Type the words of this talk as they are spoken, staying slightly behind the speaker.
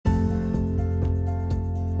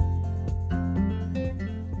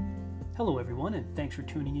Hello, everyone, and thanks for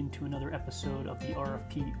tuning in to another episode of the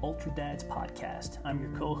RFP Ultra Dads podcast. I'm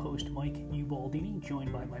your co-host, Mike Ubaldini,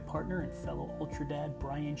 joined by my partner and fellow Ultra Dad,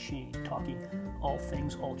 Brian Shane, talking all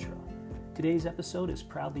things Ultra. Today's episode is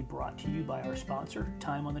proudly brought to you by our sponsor,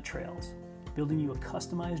 Time on the Trails, building you a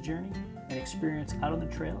customized journey and experience out on the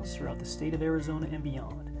trails throughout the state of Arizona and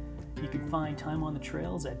beyond. You can find Time on the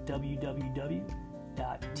Trails at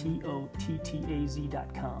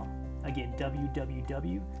www.tottaz.com. Again,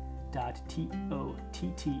 www.tottaz.com.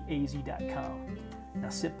 Now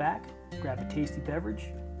sit back, grab a tasty beverage,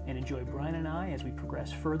 and enjoy Brian and I as we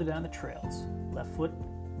progress further down the trails. Left foot,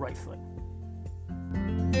 right foot.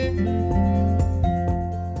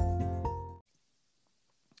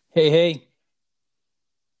 Hey.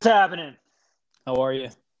 What's happening? How are you?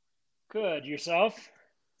 Good. Yourself?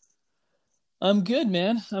 I'm good,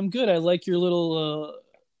 man. I'm good. I like your little,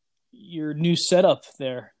 your new setup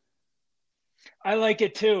there. I like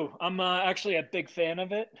it too. I'm actually a big fan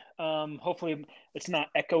of it. Hopefully it's not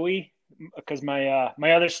echoey because my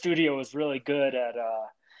other studio was really good at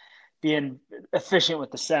being efficient with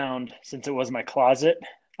the sound since it was my closet.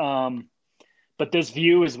 But this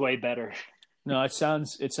view is way better. No, it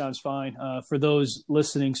sounds fine. For those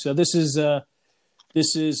listening, so this is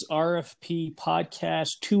RFP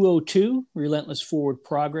podcast 202, Relentless Forward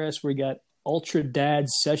Progress. We got Ultra Dad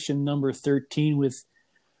session number 13 with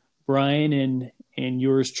Brian and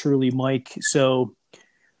yours truly, Mike. So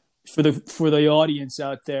for the audience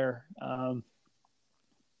out there,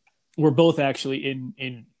 we're both actually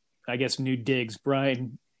in I guess new digs.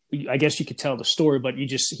 Brian, I guess you could tell the story, but he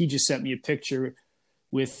just sent me a picture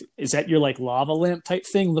with, is that your like lava lamp type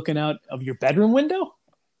thing looking out of your bedroom window?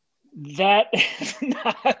 That is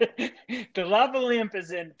not, the lava lamp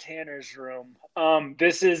is in Tanner's room.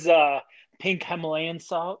 This is pink Himalayan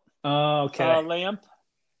salt lamp.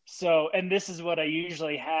 So, and this is what I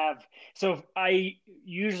usually have. So I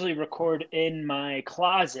usually record in my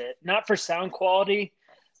closet, not for sound quality,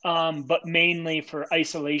 but mainly for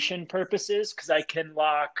isolation purposes, because I can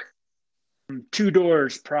lock 2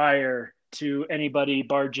 doors prior to anybody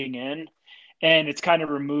barging in, and it's kind of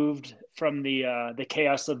removed from the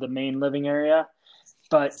chaos of the main living area.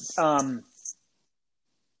 But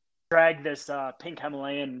drag this pink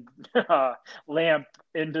Himalayan lamp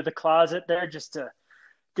into the closet there just to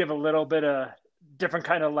give a little bit of different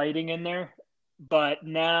kind of lighting in there. But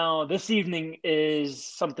now this evening is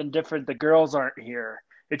something different. The girls aren't here.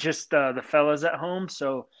 It's just the fellas at home.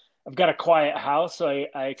 So I've got a quiet house. So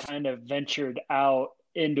I kind of ventured out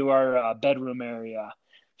into our bedroom area.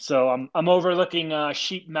 So I'm overlooking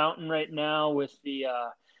Sheep Mountain right now with the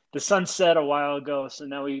sunset a while ago. So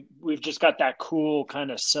now we've just got that cool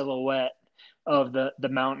kind of silhouette of the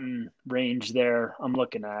mountain range there I'm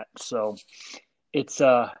looking at. So it's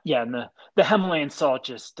and the Himalayan salt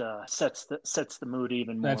just sets the mood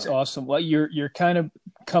even more. That's awesome. Well, you're kind of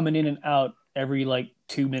coming in and out every like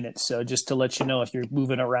 2 minutes, so just to let you know if you're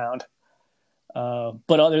moving around.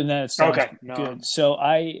 But other than that, it sounds good. So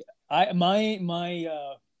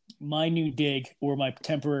my new dig, or my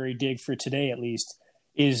temporary dig for today at least,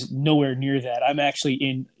 is nowhere near that. I'm actually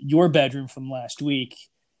in your bedroom from last week,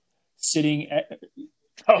 sitting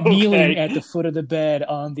kneeling at the foot of the bed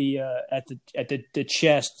on the at the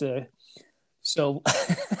chest. So.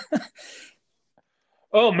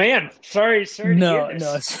 Oh man, sorry. No.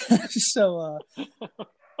 So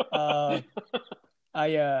I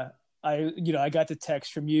got the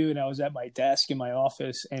text from you, and I was at my desk in my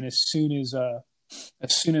office, and as soon as I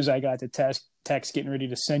got the text getting ready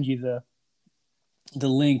to send you the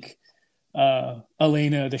link,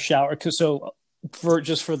 Elena, the shower. So for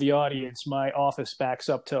the audience, my office backs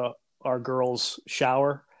up to our girls'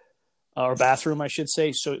 shower, or bathroom, I should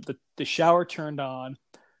say. So the shower turned on,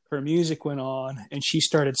 her music went on, and she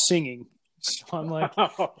started singing. So I'm like,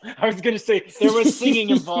 I was going to say there was singing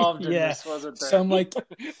involved in this, wasn't there? So I'm like,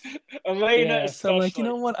 Elena. So I'm like, you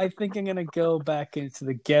know what? I think I'm going to go back into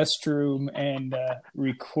the guest room and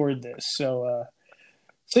record this. So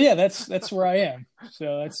yeah, that's where I am.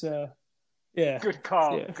 So that's yeah. Good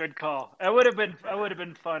call. Yeah. Good call. That would have been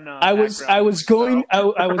fun. I was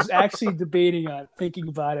actually debating on thinking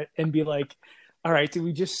about it and be like, all right, do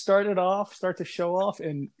we just start the show off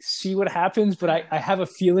and see what happens? But I have a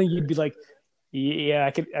feeling you'd be like, yeah,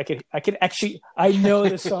 I could actually, I know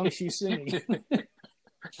the song she's singing.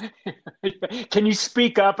 Can you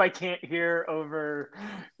speak up? I can't hear over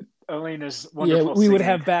Elena's wonderful Yeah, we would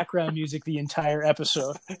singing. have background music the entire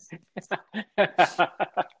episode.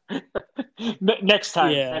 Next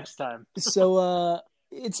time. Yeah. Next time. So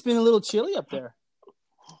it's been a little chilly up there.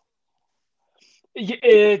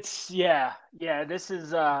 It's This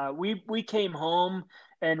is we came home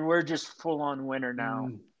and we're just full on winter now.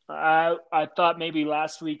 Mm. I thought maybe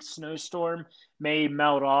last week's snowstorm may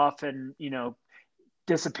melt off and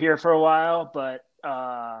disappear for a while, but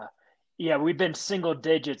yeah, we've been single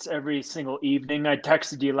digits every single evening. I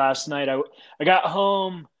texted you last night. I got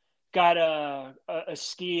home, got a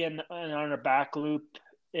ski on a back loop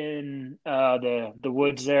in the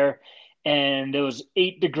woods there, and it was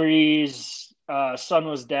 8 degrees. Sun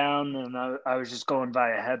was down, and I was just going by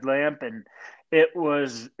a headlamp, and it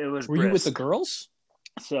was Were you with the brisk. girls?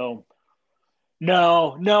 So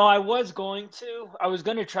no, I was going to. I was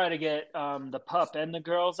going to try to get the pup and the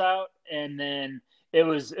girls out, and then it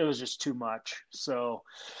was just too much. So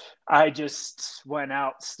I just went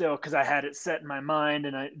out still because I had it set in my mind,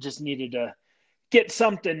 and I just needed to get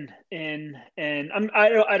something in. And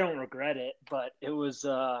I don't regret it, but it was.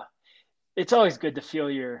 It's always good to feel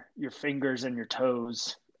your fingers and your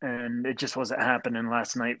toes, and it just wasn't happening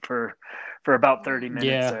last night for about 30 minutes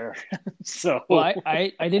Yeah. there. So Well,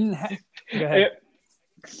 I didn't have. Go ahead.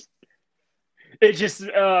 it, it's just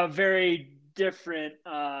very different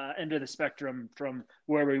end of the spectrum from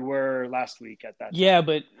where we were last week at that Yeah, time.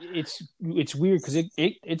 but it's weird because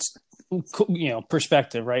it's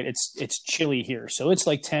perspective, right? It's chilly here, so it's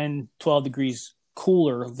like 10, 12 degrees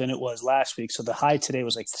cooler than it was last week. So the high today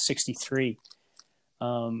was like 63,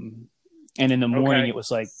 and in the morning Okay. it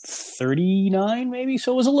was like 39 maybe.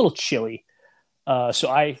 So it was a little chilly. So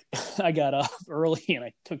I I got up early and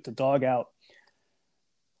I took the dog out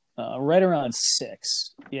right around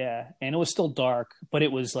 6. Yeah, and it was still dark, but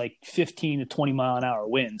it was like 15 to 20 mile an hour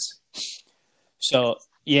winds. So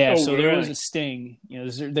yeah, Oh, so there was a really? sting.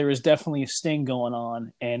 There was definitely a sting going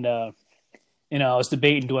on, and I was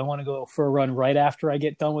debating: do I want to go for a run right after I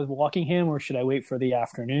get done with walking him, or should I wait for the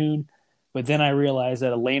afternoon? But then I realized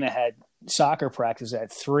that Elena had soccer practice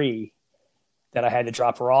at 3 that I had to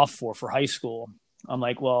drop her off for high school. I'm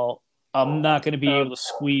like, well, I'm not going to be Uh, able to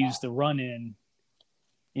squeeze the run in,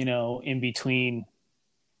 in between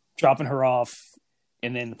dropping her off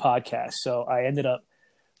and then the podcast. So I ended up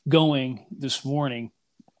going this morning,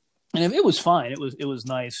 and it was fine. It was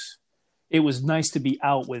nice. It was nice to be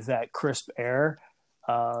out with that crisp air.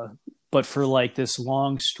 Uh, but for like this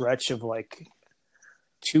long stretch of like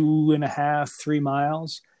 2.5, 3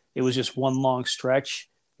 miles, it was just one long stretch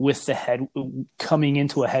with the head coming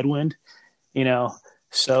into a headwind, you know.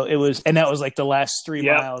 So it was, and that was like the last three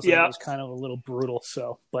yeah, miles, and it yeah. was kind of a little brutal.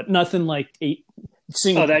 So, but nothing like eight Oh,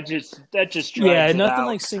 single. that just Yeah, drags it nothing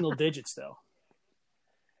like out. single digits though.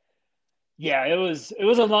 Yeah, it was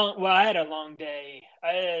a long. Well, I had a long day.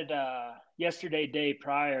 I had yesterday day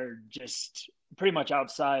prior just pretty much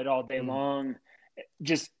outside all day Mm. long.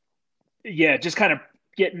 Just yeah, just kind of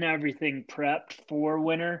getting everything prepped for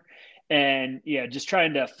winter, and yeah, just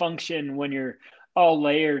trying to function when you're all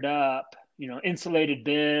layered up. Insulated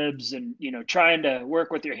bibs, and trying to work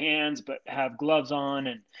with your hands, but have gloves on,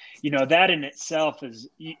 and that in itself is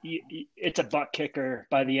it's a butt kicker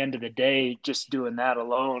by the end of the day just doing that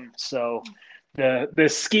alone. So the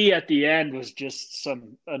ski at the end was just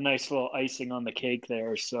a nice little icing on the cake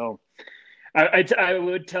there. So I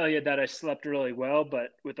would tell you that I slept really well,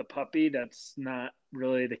 but with a puppy, that's not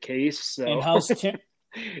really the case. And So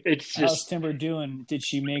it's how's just Timber doing? Did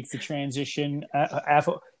she make the transition?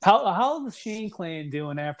 How's Shane Clan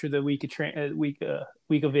doing after the week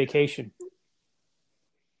of vacation?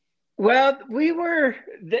 well,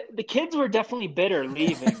 the kids were definitely bitter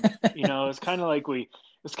leaving. It's kind of like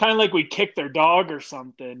we kicked their dog or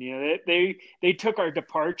something. They took our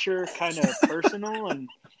departure kind of personal, and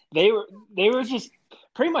they were just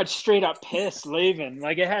pretty much straight up pissed leaving.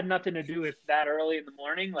 Like it had nothing to do with that early in the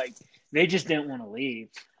morning. Like they just didn't want to leave.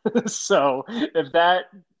 So if that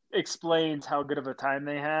explains how good of a time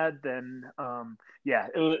they had, then yeah,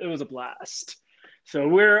 it was a blast. So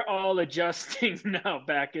we're all adjusting now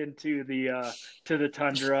back into the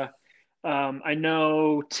tundra. I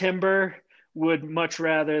know Timber would much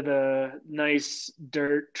rather the nice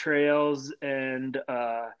dirt trails and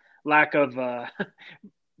lack of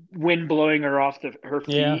wind blowing her off her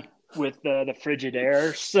Yeah, feet with the frigid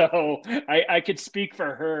air. So I could speak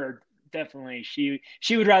for her. Definitely, she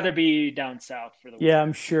would rather be down south for the yeah, I'm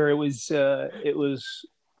winter. sure it was.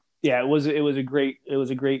 Yeah, it was a great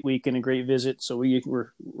week and a great visit. So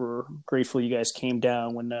we're grateful you guys came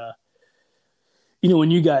down when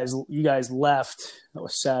when you guys left. That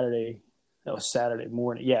was Saturday. That was Saturday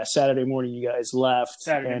morning. Yeah, Saturday morning you guys left,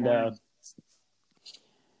 Saturday and morning.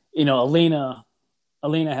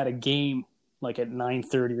 Elena had a game like at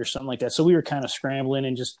 9:30 or something like that. So we were kind of scrambling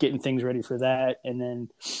and just getting things ready for that. And then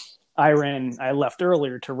I left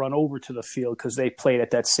earlier to run over to the field because they played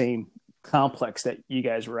at that same complex that you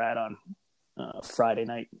guys were at on Friday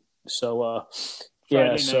night. So Friday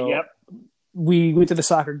night. so Yep. we went to the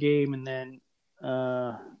soccer game and then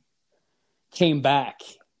came back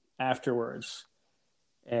afterwards,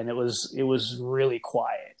 and it was really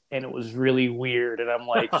quiet and it was really weird. And I'm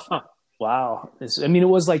like, wow, it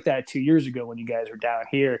was like that 2 years ago when you guys were down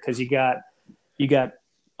here because you got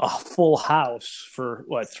a full house for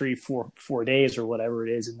what 3-4 days or whatever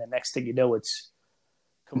it is, and the next thing you know, it's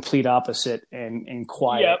complete opposite and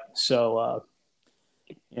quiet. Yep. So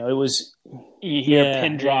it was You hear a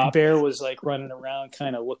pin drop. Bear was like running around,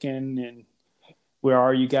 kind of looking, and where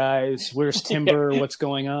are you guys? Where's Timber? What's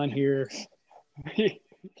going on here?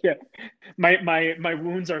 Yeah, my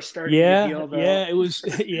wounds are starting to heal. Though. It was.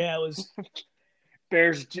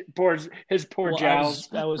 Bear's his poor jowls.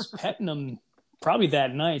 I was petting him probably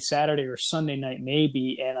that night, Saturday or Sunday night,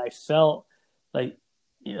 maybe, and I felt like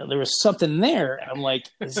there was something there. And I'm like,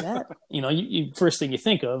 is that you first thing you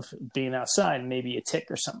think of being outside, maybe a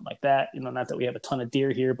tick or something like that. Not that we have a ton of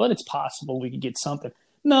deer here, but it's possible we could get something.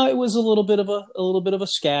 No, it was a little bit of a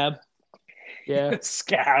scab. Yeah,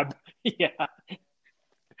 scab. Yeah.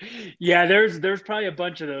 Yeah, there's probably a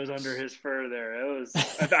bunch of those under his fur there.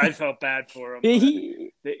 I felt bad for him.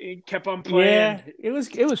 He kept on playing. Yeah, it was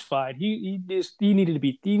fine. He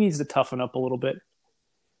needs to toughen up a little bit.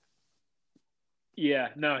 Yeah,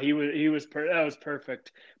 no, that was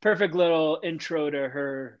perfect. Perfect little intro to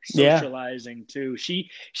her socializing too. She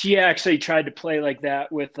actually tried to play like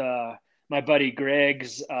that with my buddy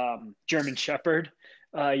Greg's German Shepherd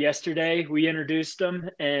yesterday. We introduced him,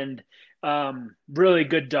 and really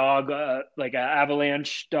good dog, like an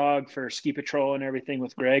avalanche dog for ski patrol and everything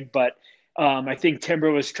with Greg. But I think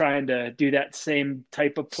Timber was trying to do that same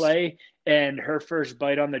type of play, and her first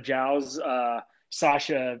bite on the jowls,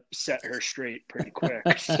 Sasha set her straight pretty quick.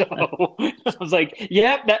 So I was like,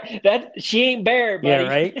 "Yep, that she ain't Bear, buddy." Yeah,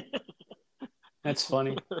 right. That's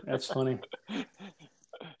funny.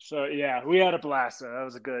 So yeah, we had a blast. So that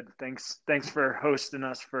was a good. Thanks for hosting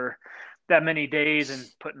us for that many days and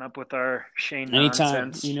putting up with our Shane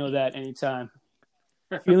nonsense. Anytime. Anytime.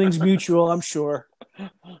 Feelings mutual, I'm sure.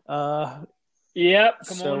 Yep.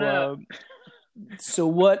 Come on up. So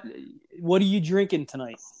what are you drinking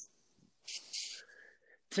tonight?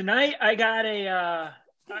 Tonight I got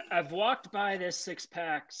I've walked by this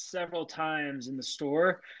 6-pack several times in the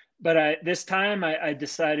store, but this time I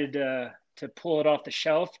decided to pull it off the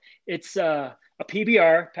shelf. It's a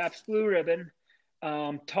PBR, Pabst Blue Ribbon,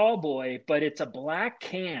 tall boy, but it's a black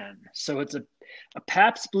can. So it's a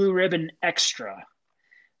Pabst Blue Ribbon Extra,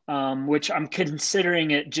 which I'm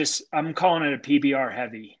considering I'm calling it a PBR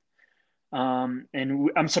heavy. And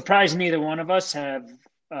I'm surprised neither one of us have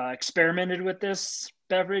experimented with this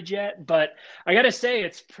beverage yet, but I gotta say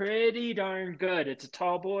it's pretty darn good. It's a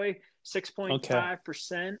tall boy,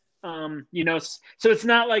 6.5%. So it's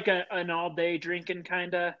not like an all day drinking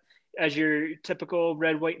kind of as your typical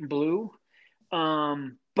red, white, and blue.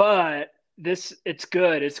 But it's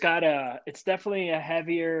good. It's definitely a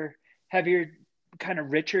heavier kind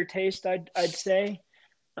of richer taste. I'd say.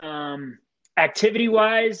 Activity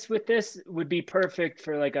wise with this would be perfect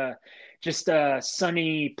for like just a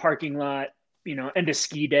sunny parking lot, end of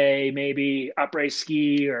ski day, maybe après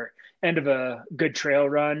ski or end of a good trail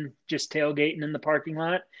run, just tailgating in the parking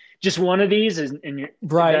lot. Just one of these and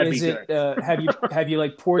Brian, is it have you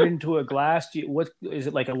like poured into a glass? What is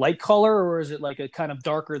it, like a light color or is it like a kind of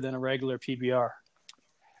darker than a regular PBR?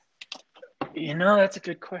 That's a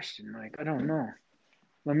good question, Mike. I don't know.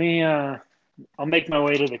 Let me I'll make my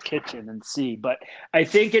way to the kitchen and see, but I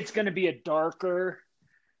think it's going to be a darker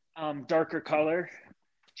color,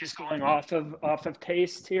 just going off of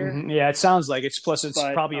taste here. Mm-hmm. Yeah, it sounds like it's. Plus, it's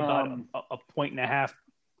probably about a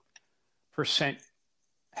 1.5%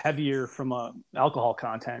 heavier from alcohol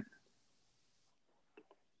content.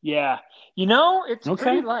 Yeah, it's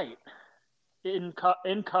pretty light in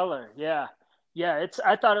color. Yeah.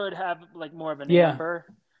 I thought it would have like more of an amber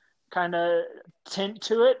kind of tint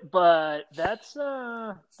to it, but that's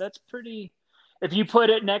pretty. If you put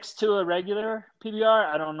it next to a regular PBR,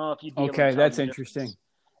 I don't know if you'd be able to that's interesting.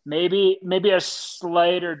 Maybe a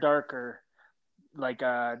slighter darker, like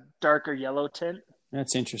a darker yellow tint.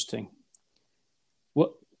 That's interesting.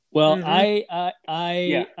 Well,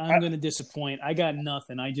 mm-hmm. I'm going to disappoint. I got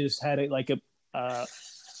nothing. I just had a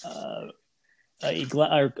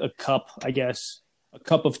cup, I guess, a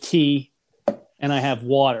cup of tea. And I have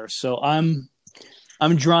water, so I'm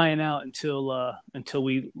drying out until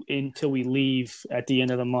we leave at the end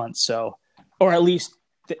of the month. So, or at least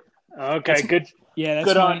okay, good. Yeah, that's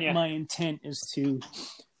good on you. My intent is to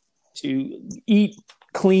eat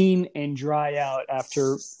clean and dry out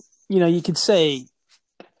after. You could say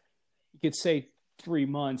could say 3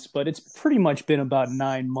 months, but it's pretty much been about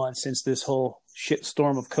 9 months since this whole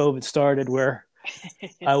shitstorm of COVID started, where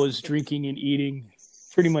I was drinking and eating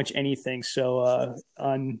pretty much anything. So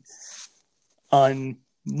on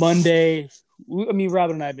Monday, I mean,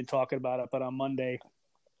 Robin and I have been talking about it, but on Monday,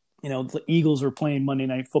 the Eagles were playing Monday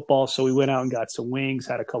Night Football, so we went out and got some wings,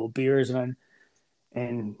 had a couple beers, and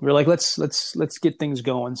we're like, let's get things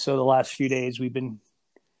going. So the last few days we've been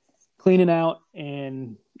cleaning out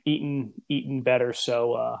and eating better.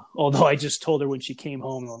 So although I just told her when she came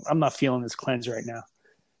home, I'm not feeling this cleanse right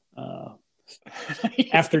now.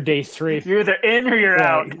 After day 3, you're either in or you're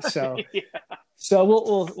right, out. So Yeah. so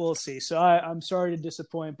we'll see. So I'm sorry to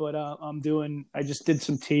disappoint, but I just did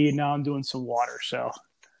some tea and now I'm doing some water. So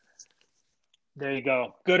There you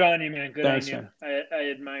go. Good on you, man. Good Thanks, on you. man. I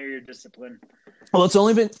admire your discipline. Well, it's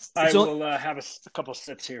only been. I will have a couple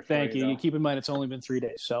sips here. Thank you. Though. You keep in mind it's only been 3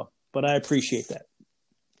 days, but I appreciate that.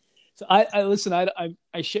 So I listen. I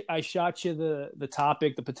shot you the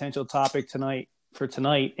topic, the potential topic tonight,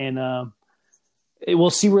 and we'll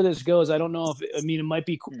see where this goes. I don't know if it might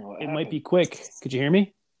be quick. Could you hear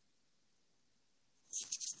me?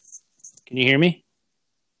 Can you hear me?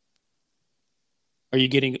 You're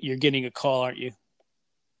getting a call, aren't you?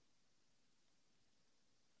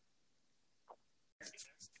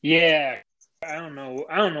 Yeah. I don't know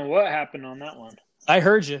what happened on that one. I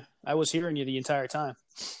heard you. I was hearing you the entire time.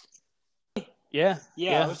 Yeah.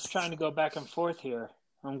 I was trying to go back and forth here.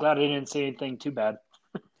 I'm glad I didn't say anything too bad.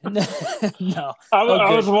 No. I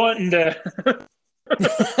was wanting to.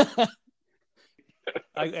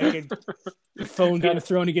 I could phone getting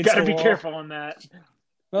thrown against the wall. Gotta be careful on that.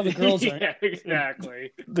 Well, the girls aren't. Yeah,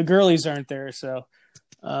 exactly. The girlies aren't there, so.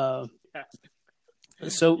 So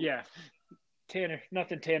yeah, Tanner's not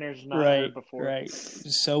right heard before. Right.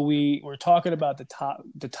 So we're talking about the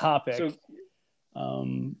topic.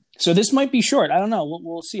 So this might be short. I don't know.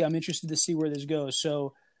 We'll see. I'm interested to see where this goes.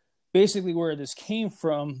 So basically, where this came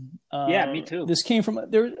from. Me too. This came from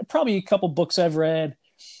there. Are probably a couple books I've read.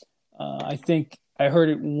 I think I heard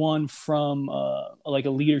it one from like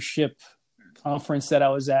a leadership conference that I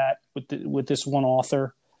was at with this one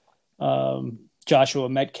author, Joshua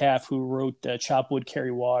Metcalf, who wrote Chop Wood,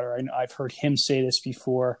 Carry Water. I've heard him say this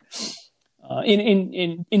before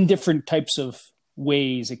in different types of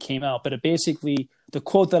ways it came out. But basically, the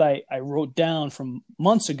quote that I wrote down from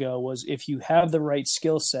months ago was, if you have the right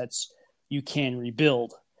skill sets, you can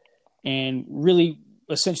rebuild. And really,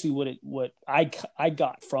 essentially what I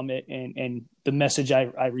got from it and the message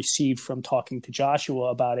I received from talking to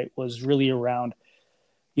Joshua about it was really around,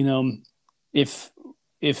 if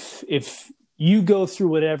you go through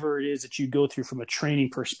whatever it is that you go through from a training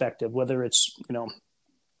perspective, whether it's,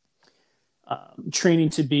 training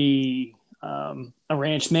to be a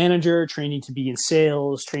ranch manager, training to be in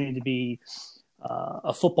sales, training to be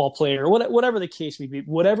a football player, whatever the case may be,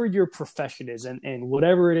 whatever your profession is, and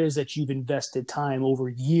whatever it is that you've invested time over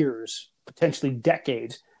years, potentially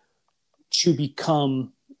decades, to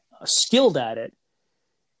become skilled at it.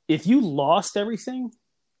 If you lost everything,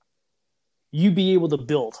 you'd be able to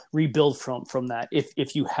rebuild from that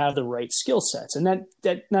if you have the right skill sets. And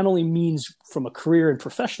that not only means from a career and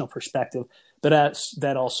professional perspective, but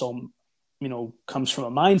that also, comes from a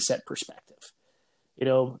mindset perspective.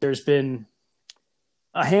 There's been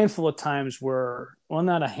a handful of times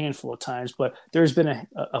not a handful of times, but there's been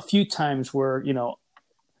a few times where,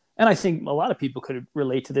 and I think a lot of people could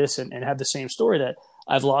relate to this and have the same story, that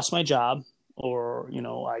I've lost my job, or,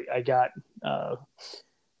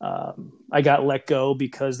 I got let go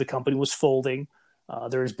because the company was folding.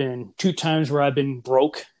 There's been 2 times where I've been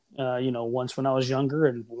broke, once when I was younger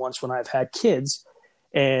and once when I've had kids.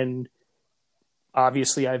 And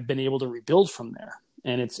obviously I've been able to rebuild from there.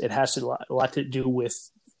 And it has a lot to do with,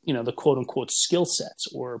 the quote unquote skill sets,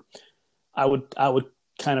 or I would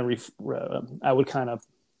kind of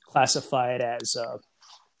classify it as,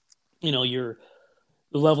 the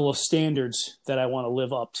level of standards that I want to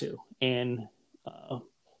live up to, and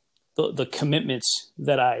the commitments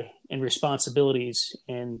and responsibilities,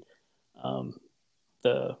 and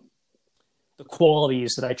the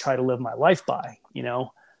qualities that I try to live my life by,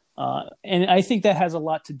 and I think that has a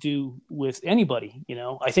lot to do with anybody.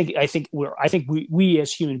 I think we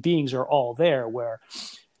as human beings are all there, where,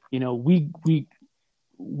 we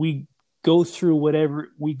go through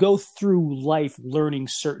life learning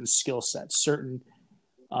certain skill sets, certain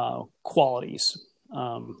qualities.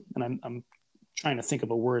 And I'm trying to think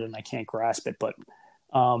of a word and I can't grasp it, but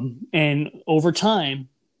and over time,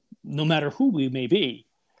 no matter who we may be,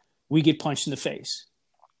 we get punched in the face.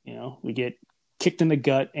 We get kicked in the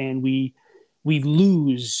gut, and we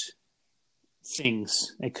lose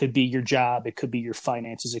things. It could be your job, it could be your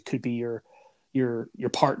finances, it could be your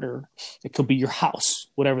partner, it could be your house,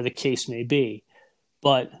 whatever the case may be.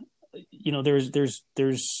 But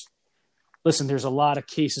there's a lot of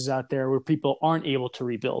cases out there where people aren't able to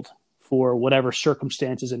rebuild for whatever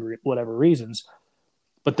circumstances and whatever reasons.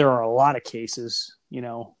 But there are a lot of cases,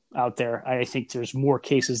 out there. I think there's more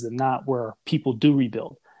cases than not where people do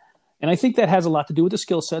rebuild. And I think that has a lot to do with the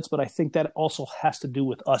skill sets, but I think that also has to do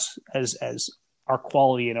with us as our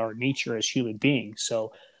quality and our nature as human beings.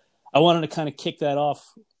 So I wanted to kind of kick that off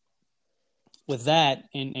with that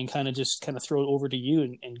and kind of throw it over to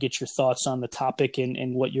you and get your thoughts on the topic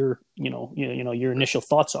and what your initial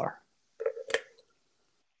thoughts are.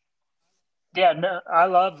 Yeah, no, I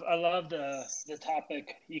love the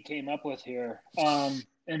topic you came up with here.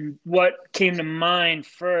 And what came to mind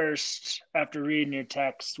first after reading your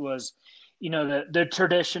text was, the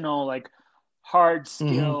traditional like hard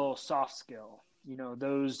skill, soft skill,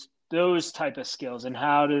 those type of skills, and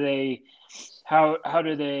how do they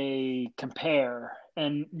compare,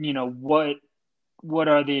 and what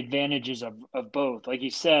are the advantages of both? Like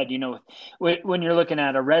you said, when you're looking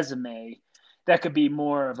at a resume, that could be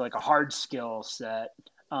more of like a hard skill set,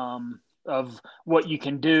 of what you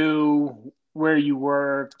can do, where you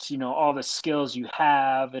worked, all the skills you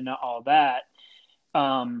have and all that.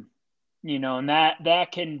 And that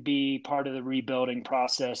can be part of the rebuilding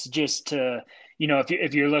process, just to,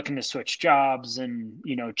 if you're looking to switch jobs and,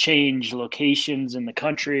 change locations in the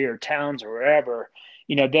country or towns or wherever,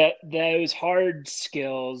 that those hard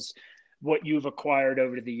skills, what you've acquired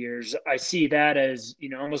over the years, I see that as,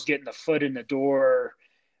 almost getting the foot in the door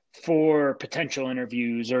for potential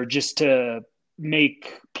interviews, or just to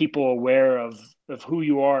make people aware of who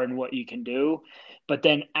you are and what you can do. But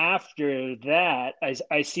then after that,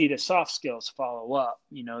 I see the soft skills follow up,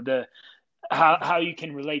 how you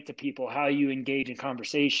can relate to people, how you engage in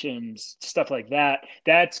conversations, stuff like that.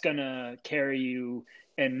 That's going to carry you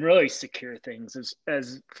and really secure things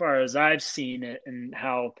as far as I've seen it, and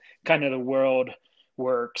how kind of the world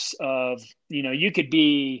works of, you could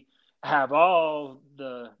have all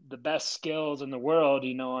the best skills in the world,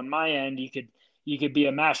 on my end, you could be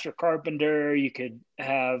a master carpenter, you could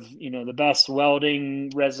have, the best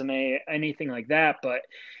welding resume, anything like that. But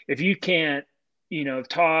if you can't,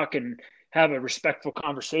 talk and have a respectful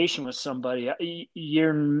conversation with somebody,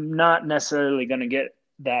 you're not necessarily going to get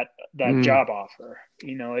that job offer.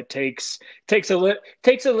 It takes a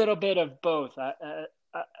little bit of both,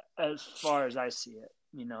 as far as I see it,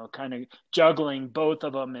 kind of juggling both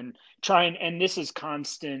of them and trying, and this is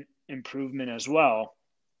constant improvement as well,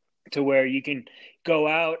 to where you can go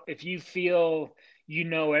out, if you feel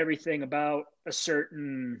everything about a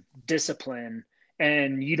certain discipline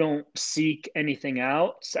and you don't seek anything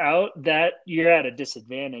else out, that you're at a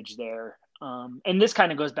disadvantage there. And this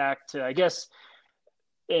kind of goes back to, I guess,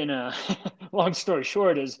 in a long story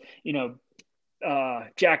short, is,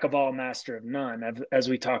 jack of all, master of none, as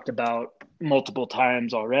we talked about multiple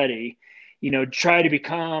times already. Try to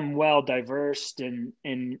become well diverse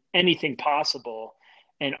in anything possible,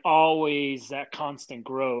 and always that constant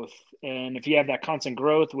growth. And if you have that constant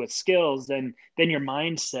growth with skills, then your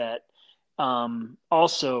mindset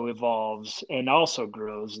also evolves and also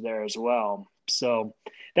grows there as well. So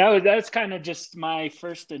that's kind of just my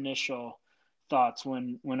first initial thoughts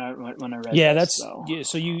when I read. Yeah, this, so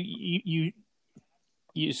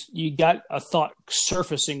you got a thought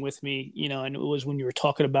surfacing with me, and it was when you were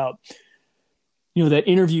talking about, that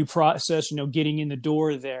interview process, getting in the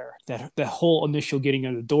door there, that whole initial getting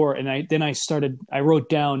in the door. And I wrote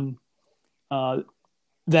down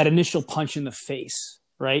that initial punch in the face,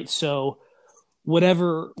 right? So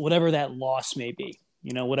whatever that loss may be,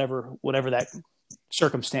 whatever that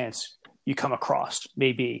circumstance you come across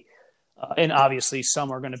may be. And obviously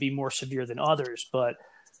some are going to be more severe than others, but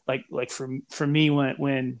like for me,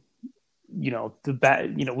 when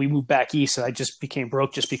we moved back east, and I just became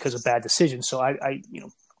broke just because of bad decisions. So I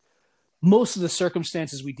most of the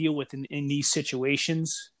circumstances we deal with in these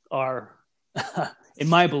situations are, in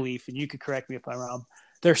my belief, and you could correct me if I'm wrong,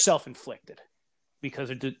 they're self-inflicted,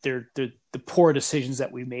 because they're the poor decisions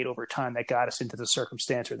that we made over time that got us into the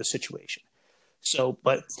circumstance or the situation. So,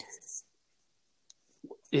 but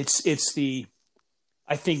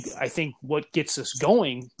I think what gets us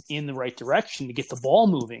going in the right direction, to get the ball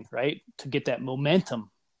moving, right? To get that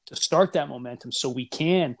momentum, to start that momentum, so we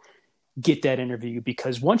can get that interview.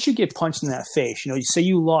 Because once you get punched in that face, you say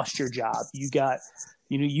you lost your job, you got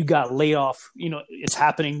laid off, it's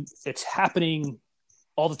happening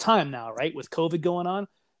all the time now, right? With COVID going on,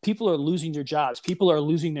 people are losing their jobs. People are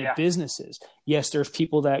losing their businesses. Yes, there's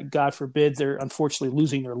people that, God forbid, they're unfortunately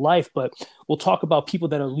losing their life, but we'll talk about people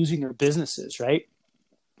that are losing their businesses, right?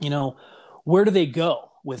 Where do they go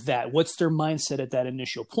with that? What's their mindset at that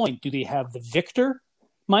initial point? Do they have the victor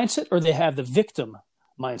mindset or they have the victim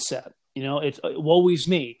mindset? It's woe is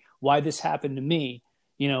me. Why this happened to me?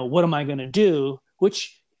 What am I going to do?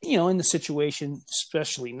 Which, in the situation,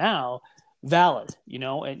 especially now, valid,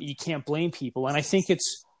 and you can't blame people. And I think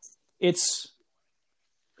it's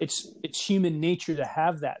human nature to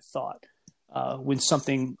have that thought when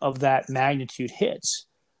something of that magnitude hits.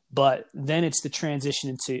 But then it's the transition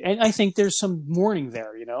into, and I think there's some mourning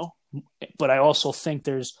there, but I also think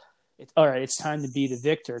all right, it's time to be the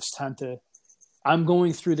victor. It's time I'm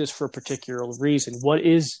going through this for a particular reason. What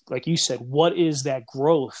is, like you said, what is that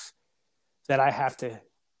growth that I have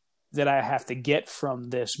to get from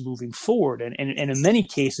this moving forward? And in many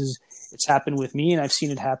cases, it's happened with me, and I've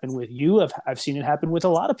seen it happen with you. I've seen it happen with a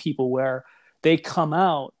lot of people where they come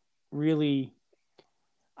out really,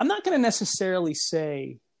 I'm not going to necessarily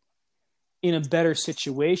say in a better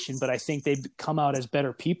situation, but I think they come out as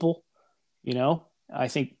better people. I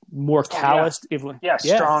think more calloused.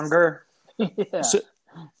 Stronger. Yeah, so,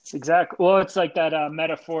 exactly. Well, it's like that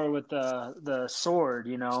metaphor with the sword.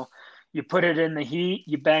 You put it in the heat,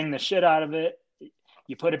 you bang the shit out of it.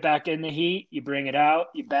 You put it back in the heat, you bring it out,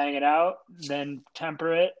 you bang it out, then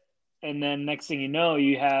temper it, and then next thing you know,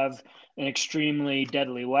 you have an extremely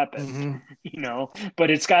deadly weapon. But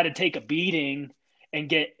it's got to take a beating and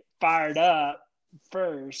get fired up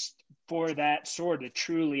first for that sword to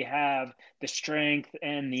truly have the strength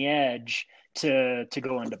and the edge to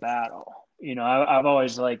go into battle. I've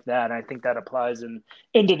always liked that. I think that applies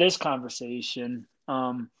into this conversation.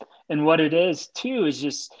 And what it is too is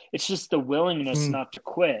it's just the willingness not to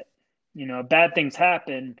quit. Bad things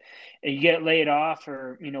happen and you get laid off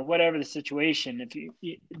or, whatever the situation.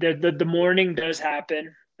 If the mourning does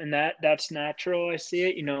happen and that's natural. I see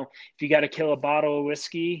it, if you got to kill a bottle of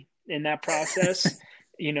whiskey in that process,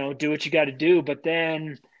 do what you got to do, but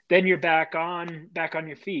then you're back on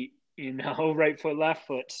your feet, right foot, left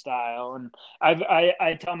foot style. And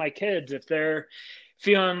I tell my kids, if they're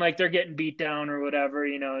feeling like they're getting beat down or whatever,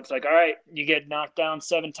 it's like, all right, you get knocked down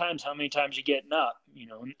 7 times. How many times you getting up?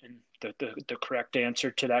 And the correct answer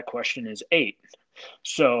to that question is 8.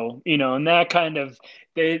 So, and that kind of,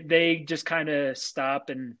 they just kind of stop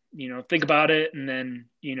and, think about it. And then,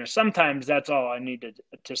 sometimes that's all I needed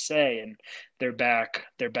to say and they're back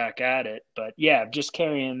at it. But yeah, just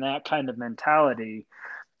carrying that kind of mentality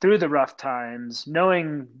through the rough times,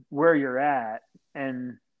 knowing where you're at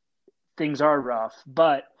and things are rough,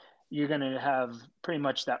 but you're going to have pretty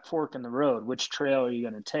much that fork in the road. Which trail are you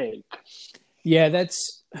going to take? Yeah,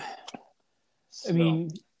 I mean,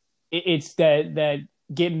 it's that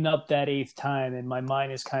getting up that 8th time, and my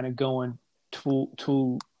mind is kind of going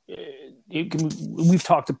to we've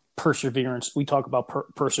talked to perseverance. We talk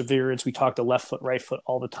about perseverance. We talk to left foot, right foot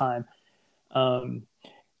all the time.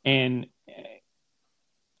 And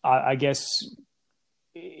I guess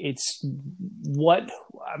it's what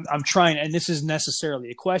I'm trying, and this isn't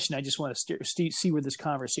necessarily a question. I just want to see where this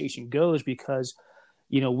conversation goes, because,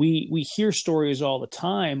 we hear stories all the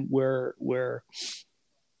time where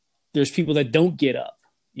there's people that don't get up,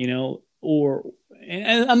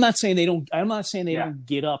 and I'm not saying they don't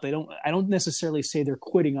get up. I don't necessarily say they're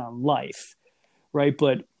quitting on life. Right.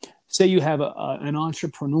 But say you have an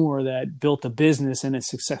entrepreneur that built a business and a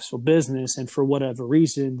successful business, and for whatever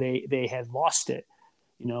reason, they had lost it,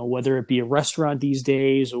 whether it be a restaurant these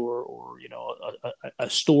days or a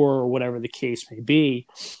store or whatever the case may be.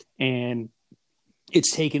 And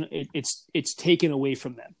it's taken away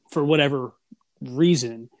from them for whatever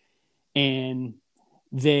reason. And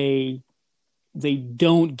they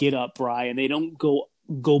don't get up, Brian. They don't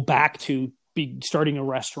go back to be starting a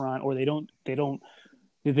restaurant, or they don't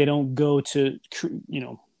go to,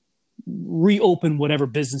 reopen whatever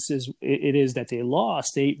businesses it is that they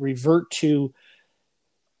lost. They revert to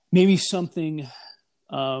maybe something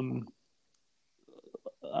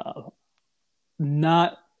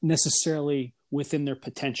not necessarily within their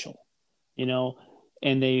potential, and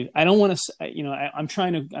I don't want to, I'm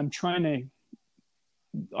trying to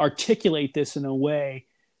articulate this in a way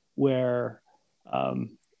where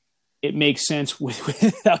it makes sense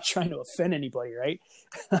without trying to offend anybody, right?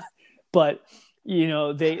 But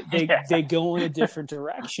they go in a different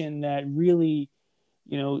direction that really,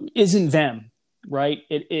 isn't them, right?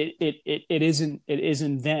 It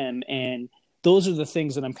isn't them, and those are the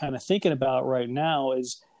things that I'm kind of thinking about right now.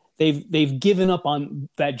 Is they've given up on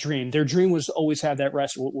that dream. Their dream was to always have that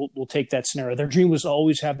restaurant. We'll take that scenario. Their dream was to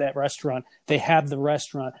always have that restaurant. They have the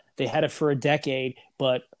restaurant. They had it for a decade,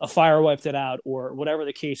 but a fire wiped it out, or whatever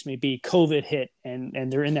the case may be. COVID hit,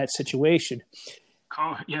 and they're in that situation.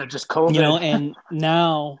 Just COVID. And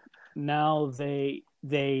now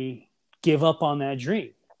they give up on that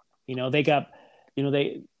dream.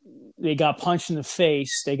 They got punched in the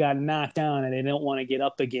face, they got knocked down, and they don't want to get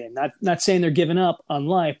up again. Not saying they're giving up on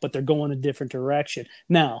life, but they're going a different direction.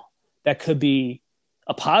 Now, that could be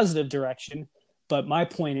a positive direction, but my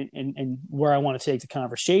point and where I want to take the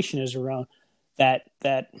conversation is around that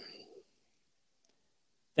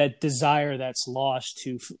desire that's lost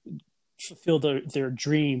to fulfill their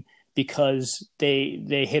dream because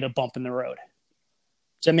they hit a bump in the road.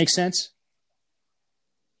 Does that make sense?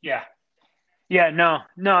 Yeah. Yeah, no,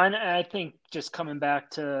 and I think just coming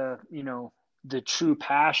back to, the true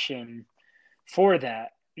passion for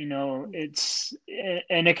that, and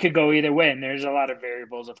it could go either way, and there's a lot of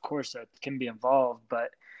variables, of course, that can be involved,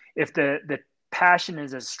 but if the passion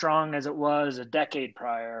is as strong as it was a decade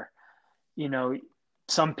prior,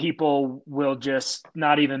 some people will just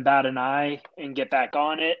not even bat an eye and get back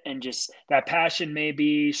on it, and just that passion may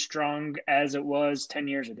be strong as it was 10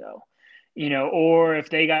 years ago. Or if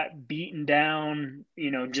they got beaten down,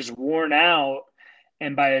 just worn out,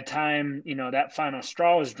 and by the time, that final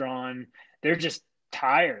straw is drawn, they're just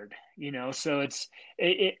tired, so it's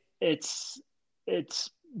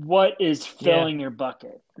what is filling your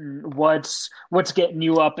bucket, what's getting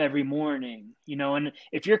you up every morning, and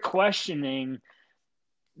if you're questioning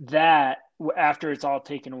that after it's all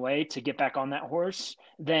taken away to get back on that horse,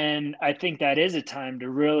 then I think that is a time to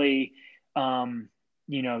really,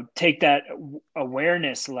 take that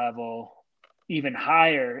awareness level even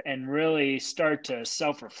higher and really start to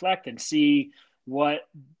self-reflect and see what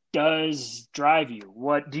does drive you.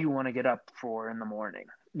 What do you want to get up for in the morning?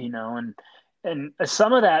 And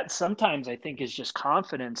some of that sometimes I think is just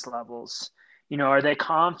confidence levels. Are they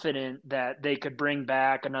confident that they could bring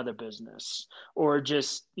back another business, or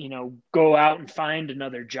just, go out and find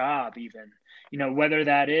another job even, whether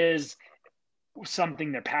that is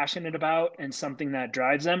something they're passionate about and something that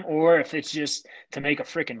drives them, or if it's just to make a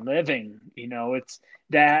freaking living, it's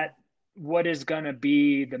that what is going to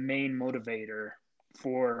be the main motivator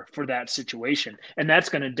for that situation. And that's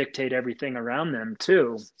going to dictate everything around them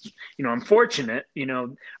too. I'm fortunate,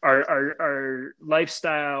 our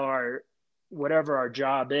lifestyle, our whatever our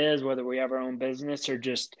job is, whether we have our own business or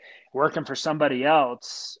just working for somebody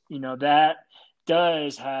else, that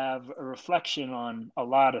does have a reflection on a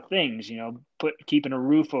lot of things, keeping a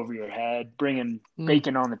roof over your head, bringing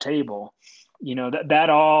bacon on the table, that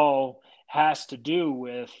all has to do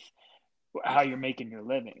with how you're making your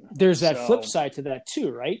living. There's that flip side to that too,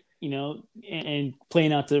 right? And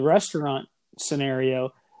playing out the restaurant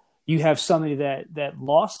scenario, you have somebody that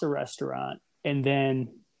lost a restaurant, and then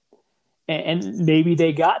maybe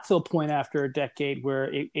they got to a point after a decade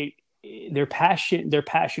where their passion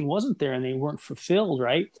wasn't there and they weren't fulfilled,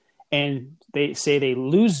 right? And they say they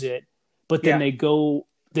lose it, but then they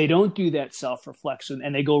don't do that self-reflection,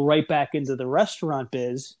 and they go right back into the restaurant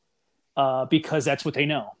biz because that's what they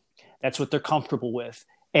know. That's what they're comfortable with.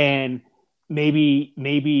 And maybe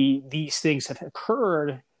these things have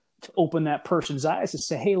occurred to open that person's eyes and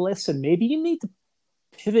say, hey, listen, maybe you need to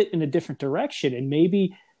pivot in a different direction. And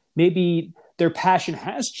maybe their passion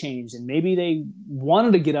has changed, and maybe they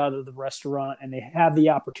wanted to get out of the restaurant and they have the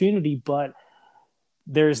opportunity, but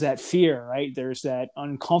there's that fear, right? There's that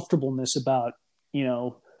uncomfortableness about, I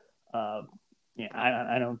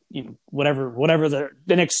don't, whatever the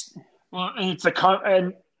next. Well, and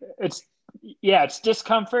it's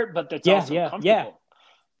discomfort, but that's also comfortable.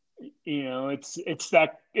 Yeah. It's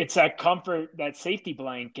that comfort, that safety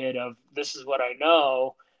blanket of this is what I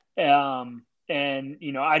know. And,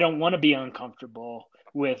 I don't want to be uncomfortable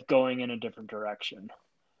with going in a different direction.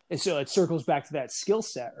 And so it circles back to that skill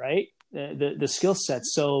set, right? The skill set.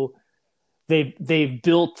 So they've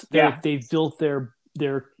built their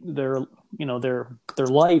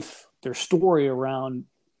life, their story around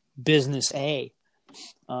business A.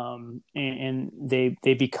 And they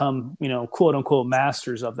become, quote unquote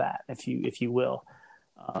masters of that, if you will,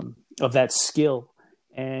 of that skill.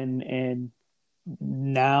 And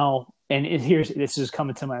now, this is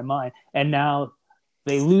coming to my mind, and now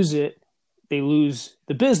they lose it. They lose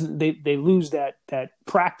the business. They lose that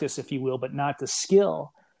practice, if you will, but not the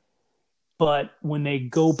skill. But when they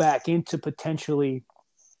go back into potentially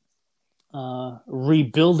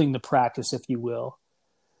rebuilding the practice, if you will,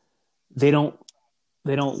 they don't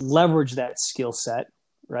leverage that skill set,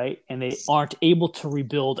 right? And they aren't able to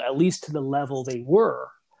rebuild, at least to the level they were,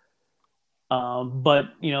 but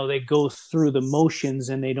they go through the motions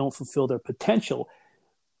and they don't fulfill their potential.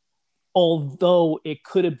 Although it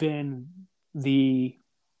could have been the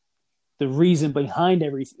reason behind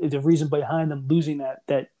them losing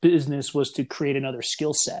that business was to create another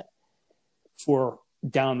skill set for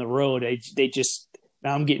down the road. They just,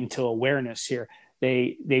 now I'm getting to awareness here.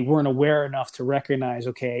 They weren't aware enough to recognize,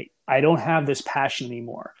 okay, I don't have this passion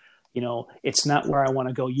anymore. It's not where I want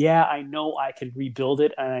to go. Yeah, I know I could rebuild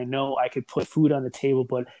it and I know I could put food on the table,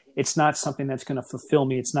 but it's not something that's going to fulfill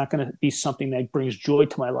me. It's not going to be something that brings joy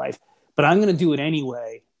to my life, but I'm going to do it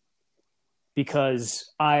anyway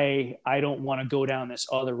because I don't want to go down this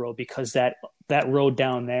other road, because that road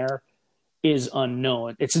down there is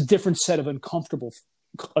unknown. It's a different set of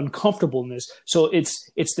uncomfortableness. So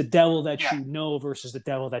it's the devil that you know versus the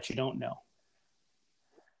devil that you don't know.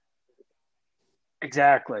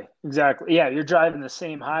 Exactly. Yeah, you're driving the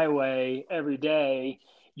same highway every day.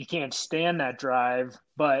 You can't stand that drive,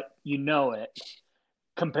 but you know it.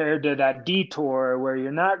 Compared to that detour where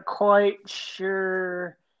you're not quite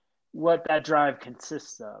sure what that drive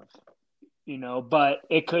consists of, but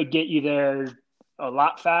it could get you there a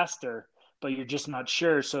lot faster, but you're just not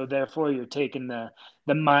sure. So therefore you're taking the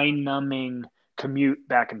mind numbing commute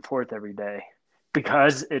back and forth every day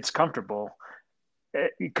because it's comfortable,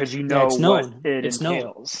 because It's what known. it It's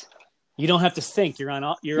entails. known. You don't have to think. You're on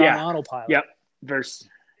autopilot. Yep.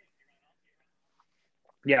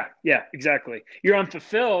 Yeah, exactly. You're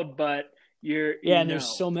unfulfilled, but and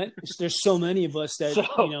there's so many of us that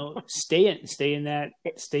stay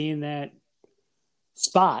in that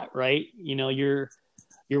spot, right? You're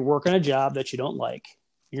working a job that you don't like.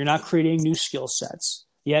 You're not creating new skill sets.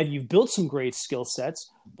 Yeah, you've built some great skill sets,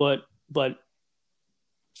 but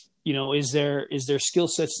is there skill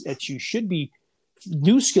sets that you should be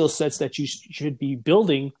new skill sets that you should be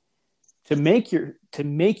building to make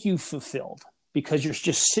you fulfilled, because you're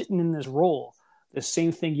just sitting in this role, the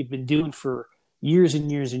same thing you've been doing for years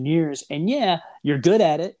and years and years. And yeah, you're good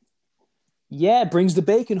at it. Yeah, it brings the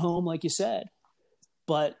bacon home, like you said,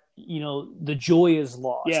 but the joy is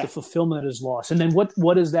lost. Yeah. The fulfillment is lost. And then what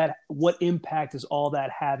impact is all that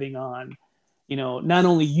having on, not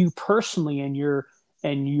only you personally and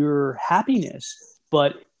your happiness,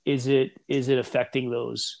 but is it affecting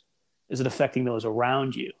those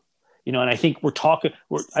around you? And I think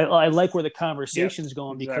I like where the conversation's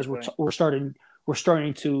going, because we're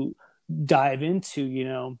starting to dive into,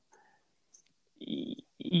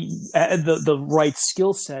 the right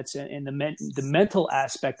skill sets and the mental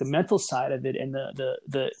aspect, the mental side of it, and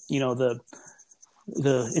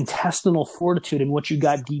the intestinal fortitude and what you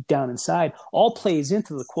got deep down inside all plays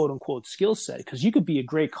into the quote unquote skill set. Because you could be a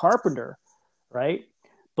great carpenter, right?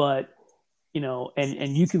 But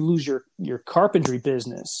and you could lose your carpentry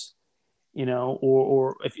business,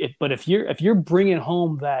 or if you're bringing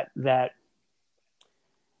home that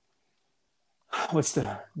that's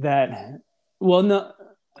not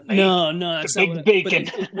bacon.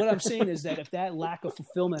 But what I'm saying is that if that lack of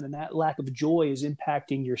fulfillment and that lack of joy is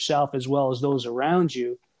impacting yourself as well as those around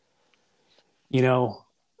you,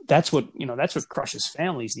 that's what crushes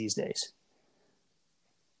families these days.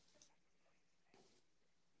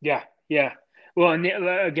 Yeah. Well, and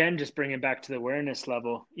again, just bring it back to the awareness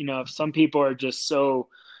level. If some people are just so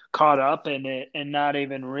caught up in it and not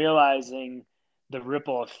even realizing the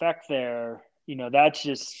ripple effect there, that's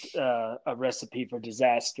just a recipe for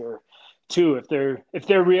disaster too. If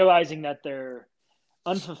they're realizing that they're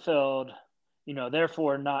unfulfilled,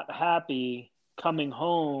 therefore not happy, coming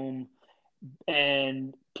home,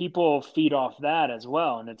 and people feed off that as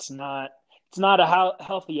well, and it's not a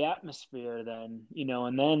healthy atmosphere then,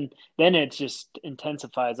 and then it just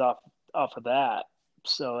intensifies off of that.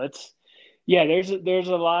 So there's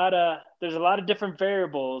a lot of different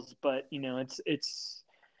variables, but it's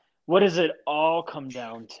what does it all come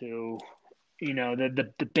down to?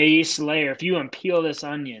 The base layer. If you unpeel this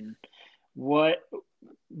onion, what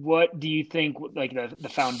do you think, like, the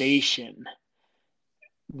foundation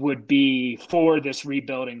would be for this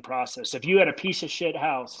rebuilding process? If you had a piece of shit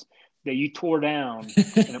house that you tore down,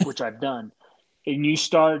 which I've done, and you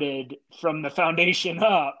started from the foundation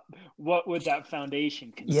up, what would that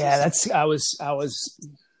foundation consist of? I was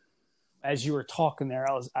as you were talking there,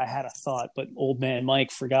 I had a thought, but old man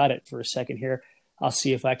Mike forgot it for a second here. I'll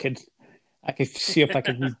see if I could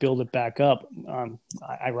rebuild it back up.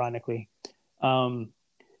 Ironically, so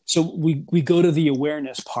we go to the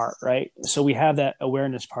awareness part, right? So we have that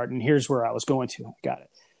awareness part, and here's where I was going to. I got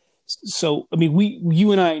it. So I mean,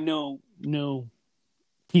 you and I know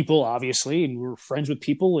people, obviously, and we're friends with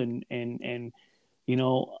people, and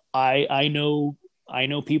I know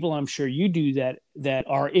people. I'm sure you do that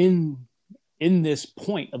are in in this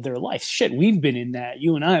point of their life. Shit, we've been in that.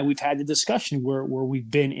 You and I, we've had the discussion where we've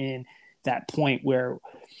been in that point where,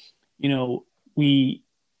 you know, we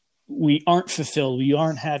aren't fulfilled. We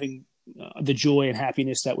aren't having the joy and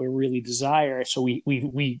happiness that we really desire. So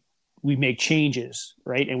we make changes,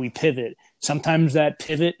 right? And we pivot. Sometimes that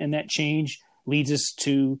pivot and that change leads us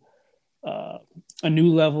to a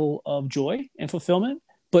new level of joy and fulfillment.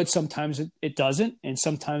 But sometimes it doesn't. And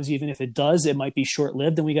sometimes even if it does, it might be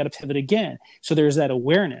short-lived and we got to pivot again. So there's that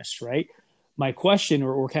awareness, right? My question,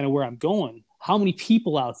 or kind of where I'm going, how many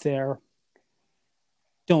people out there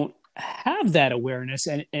don't have that awareness,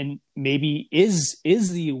 and maybe is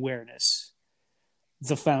the awareness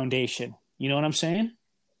the foundation? You know what I'm saying?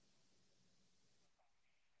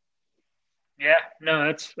 Yeah,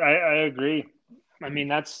 no, I agree. I mean,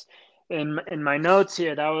 that's in my notes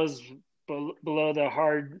here. That was below the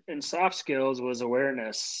hard and soft skills was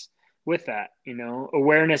awareness. With that,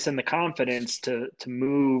 awareness and the confidence to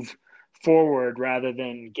move forward rather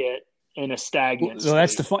than get in a stagnant So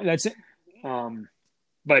that's state. that's it.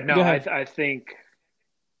 But no, Go ahead. I think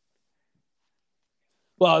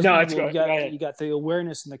Well, no, it's well, go ahead. you got the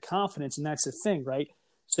awareness and the confidence, and that's the thing, right?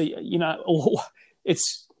 So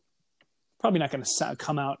it's probably not going to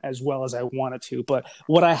come out as well as I want it to. But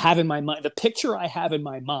what I have in my mind, the picture I have in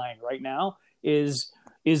my mind right now is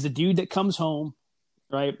the dude that comes home,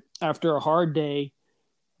 right, after a hard day,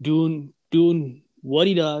 doing what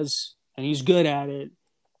he does, and he's good at it,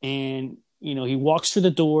 and he walks through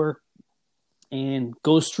the door and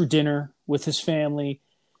goes through dinner with his family,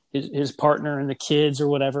 his partner and the kids or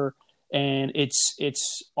whatever, and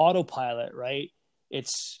it's autopilot, right?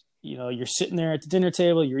 It's you're sitting there at the dinner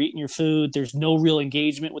table, you're eating your food. There's no real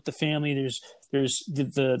engagement with the family. There's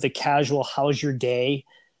the casual, how's your day?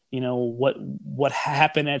 What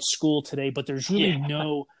happened at school today? But there's really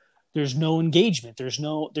there's no engagement. There's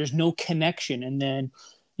no connection. And then,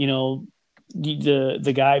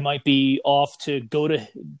 the guy might be off to go to,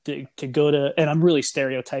 and I'm really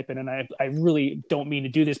stereotyping, and I really don't mean to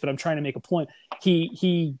do this, but I'm trying to make a point.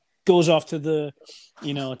 He goes off to the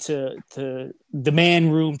to the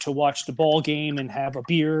man room to watch the ball game and have a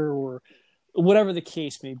beer or whatever the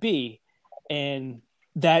case may be, and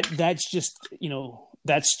that's just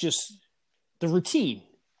the routine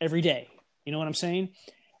every day. You know what I'm saying?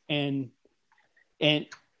 And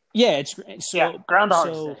yeah, it's so Groundhog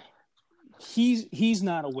so Day. he's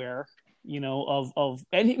not aware of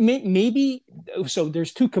and maybe so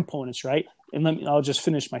there's two components, right? And I'll just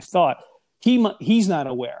finish my thought. He's not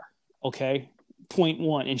aware. Okay, point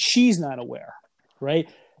one, and she's not aware, right?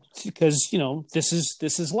 Because this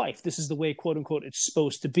is life. This is the way, quote unquote, it's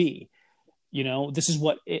supposed to be. This is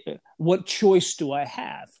what choice do I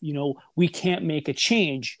have? We can't make a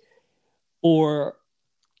change, or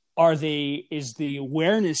is the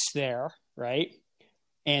awareness there, right?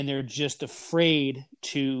 And they're just afraid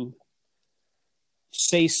to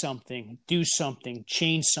say something, do something,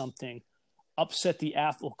 change something, upset the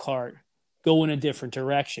apple cart, go in a different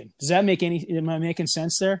direction. Does that am I making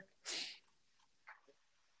sense there?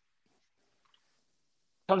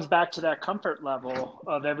 Comes back to that comfort level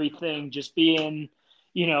of everything just being,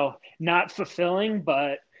 not fulfilling,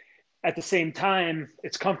 but at the same time,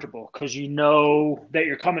 it's comfortable because you know that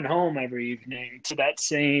you're coming home every evening to that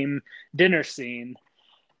same dinner scene.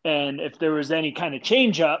 And if there was any kind of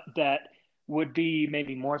change up that would be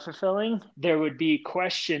maybe more fulfilling, there would be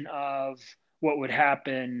question of what would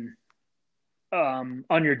happen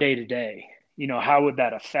on your day to day. How would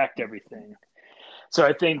that affect everything? So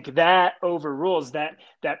I think that overrules that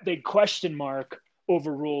big question mark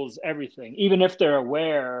overrules everything, even if they're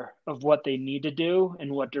aware of what they need to do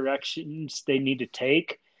and what directions they need to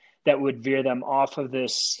take that would veer them off of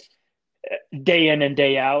this day in and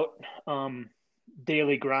day out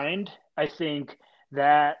daily grind. I think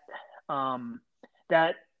that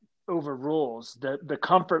that overrules the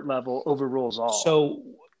comfort level overrules all.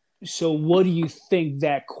 So what do you think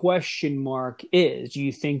that question mark is? Do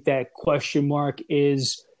you think that question mark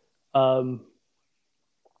is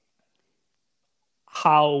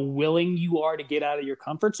how willing you are to get out of your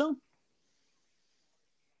comfort zone?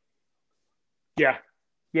 Yeah,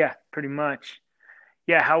 pretty much.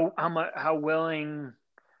 Yeah, how willing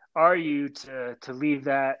are you to leave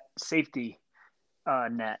that safety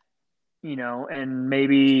net, and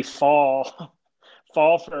maybe fall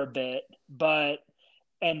for a bit, but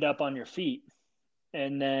end up on your feet,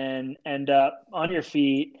 and then end up on your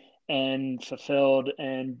feet and fulfilled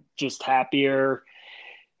and just happier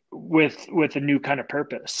with a new kind of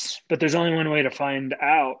purpose. But there's only one way to find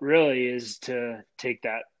out, really, is to take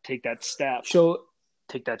that step. So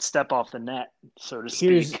take that step off the net, so to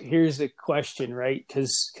here's speak. here's the question, right?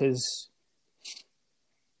 Because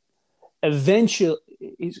eventually,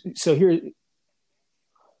 so here,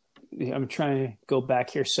 I'm trying to go back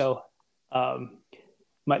here. So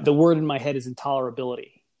the word in my head is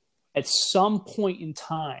intolerability. At some point in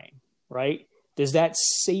time, right, does that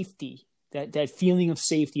safety, that feeling of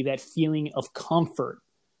safety, that feeling of comfort,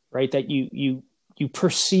 right, that you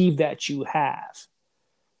perceive that you have,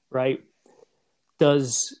 right,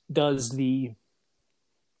 does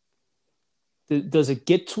it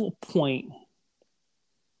get to a point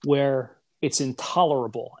where it's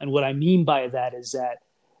intolerable? And what I mean by that is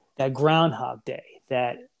that Groundhog Day,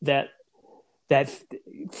 that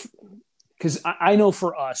because I know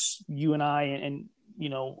for us, you and I, and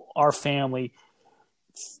our family,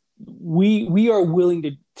 we are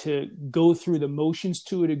willing to go through the motions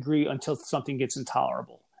to a degree until something gets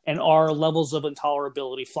intolerable, and our levels of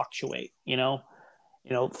intolerability fluctuate.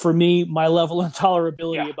 For me, my level of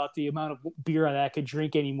intolerability about the amount of beer that I could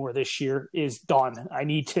drink anymore this year is done. I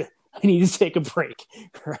need to take a break,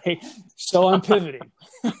 right? So I'm pivoting.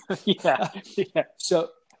 Yeah. So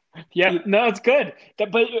no, it's good.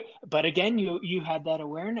 But again, you had that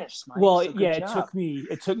awareness, Mike. Well, so good job.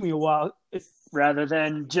 it took me a while. Rather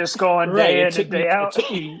than just going day in and day out. It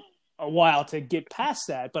took me a while to get past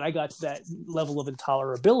that, but I got to that level of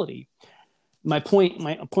intolerability. My point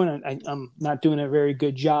I'm not doing a very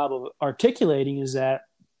good job of articulating is that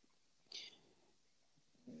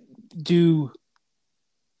do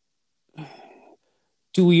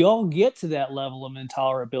we all get to that level of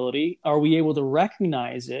intolerability? Are we able to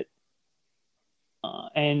recognize it?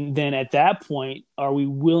 And then at that point, are we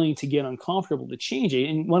willing to get uncomfortable to change it?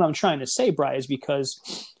 And what I'm trying to say, Brian, is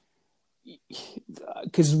because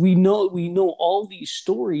we know all these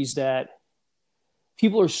stories that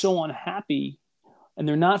people are so unhappy and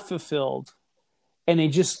they're not fulfilled and they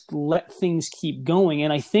just let things keep going.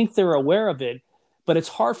 And I think they're aware of it, but it's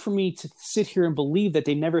hard for me to sit here and believe that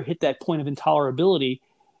they never hit that point of intolerability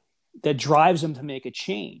that drives them to make a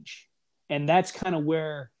change. And that's kind of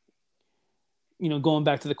where, going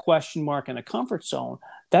back to the question mark and the comfort zone,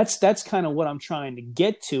 that's kind of what I'm trying to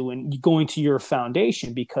get to, and going to your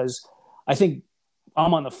foundation, because I think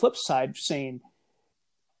I'm on the flip side saying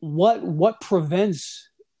what prevents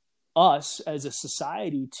us as a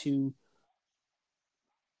society to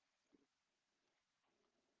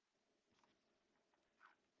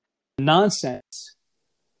nonsense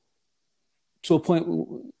to a point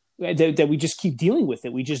that we just keep dealing with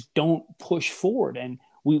it. We just don't push forward. And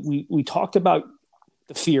we talked about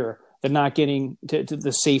the fear, the not getting to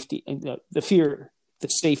the safety, and the fear, the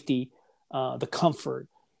safety, the comfort.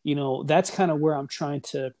 That's kind of where I'm trying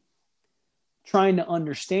to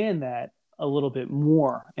understand that a little bit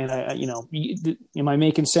more. And am I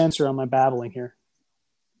making sense, or am I babbling here?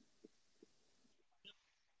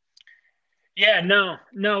 Yeah, no.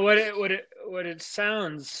 What it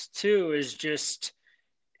sounds too is just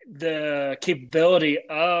the capability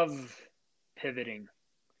of pivoting.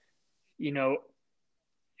 Even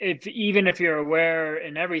if you're aware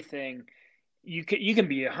and everything, you can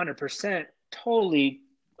be 100% totally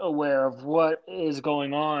aware of what is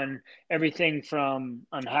going on, everything from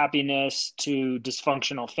unhappiness to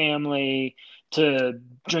dysfunctional family to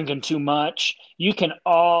drinking too much. You can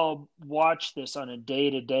all watch this on a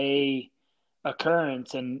day-to-day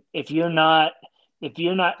occurrence, and if you're not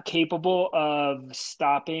capable of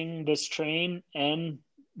stopping this train and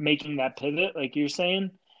making that pivot like you're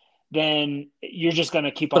saying, then you're just going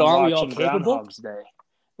to keep But on are we all watching capable? Groundhog's Day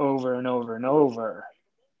over and over and over.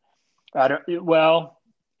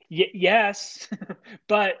 Yes,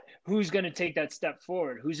 but who's going to take that step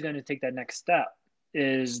forward? Who's going to take that next step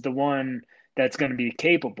is the one that's going to be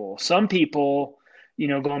capable. Some people,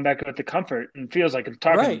 going back with the comfort, and feels like I'm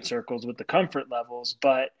talking in circles with the comfort levels,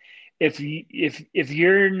 but if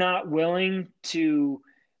you're not willing to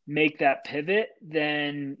make that pivot,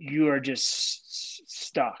 then you are just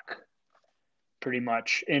stuck pretty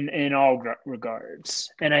much in all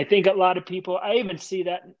regards. And I think a lot of people, I even see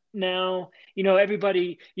that now,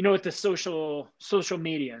 everybody, with the social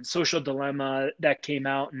media and social dilemma that came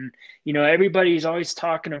out, and, everybody's always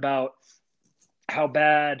talking about how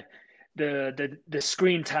bad the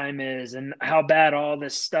screen time is and how bad all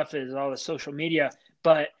this stuff is, all the social media,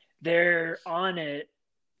 but they're on it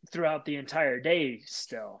throughout the entire day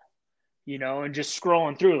still, and just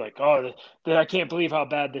scrolling through like, oh, I can't believe how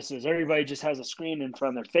bad this is. Everybody just has a screen in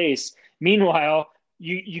front of their face. Meanwhile,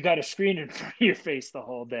 you got a screen in front of your face the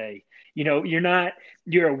whole day.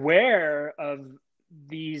 You're aware of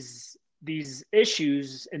these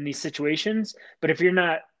issues and these situations, but if you're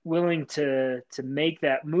not willing to make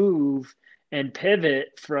that move and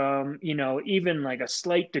pivot from, even like a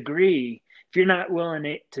slight degree, if you're not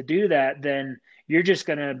willing to do that, then you're just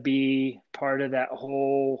going to be part of that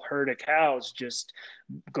whole herd of cows just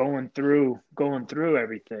going through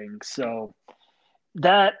everything. So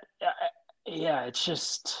that yeah, it's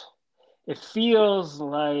just, it feels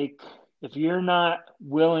like if you're not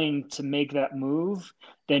willing to make that move,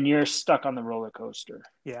 then you're stuck on the roller coaster.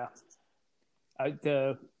 Yeah.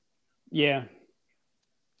 Yeah.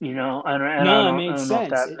 And No, it I made don't know if sense.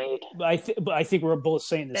 that made But I think we're both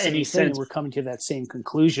saying the any same thing, and sense. we're coming to that same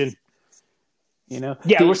conclusion. Yeah,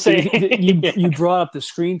 we're saying You brought up the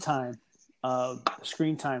screen time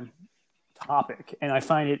topic, and I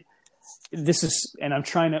find it. This is, and I'm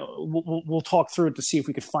trying to. We'll talk through it to see if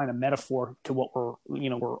we could find a metaphor to what we're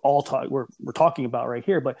talking about right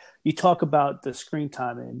here. But you talk about the screen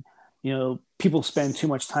time, and people spend too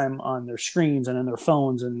much time on their screens and on their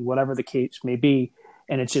phones and whatever the case may be,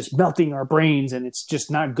 and it's just melting our brains, and it's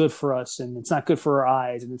just not good for us, and it's not good for our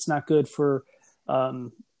eyes, and it's not good for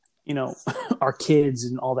our kids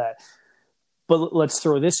and all that. But let's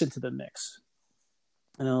throw this into the mix.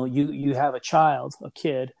 You have a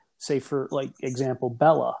kid, say for like example,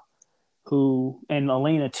 Bella, and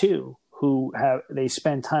Elena too, they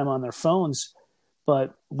spend time on their phones.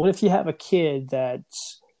 But what if you have a kid that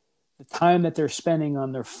the time that they're spending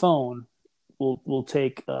on their phone will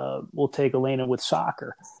take Elena with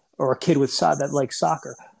soccer, or a kid with that likes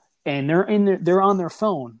soccer, and they're on their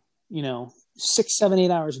phone, 6, 7,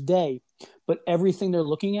 8 hours a day, but everything they're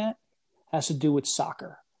looking at has to do with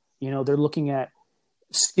soccer. They're looking at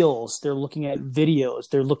skills, they're looking at videos,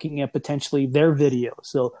 they're looking at potentially their videos.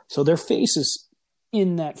 So their face is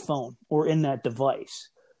in that phone or in that device,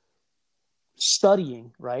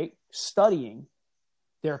 studying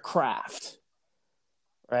their craft,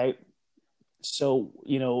 right? So,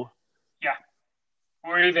 yeah,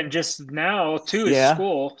 or even just now too, yeah.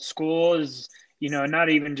 School is, not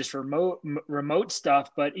even just remote stuff,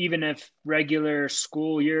 but even if regular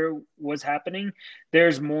school year was happening,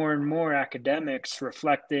 there's more and more academics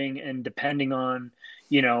reflecting and depending on,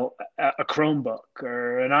 a Chromebook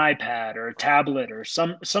or an iPad or a tablet or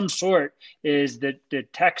some sort, is that the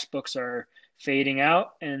textbooks are fading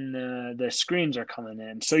out and the screens are coming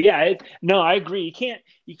in. So yeah, I agree.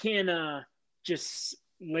 You can't just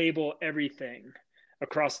label everything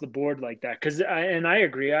across the board like that. I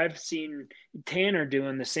agree. I've seen Tanner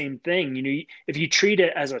doing the same thing. If you treat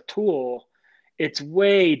it as a tool, it's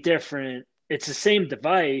way different. It's the same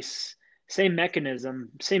device, same mechanism,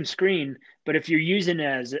 same screen. But if you're using it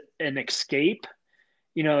as an escape,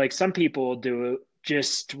 like some people do,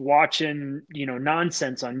 just watching,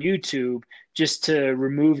 nonsense on YouTube just to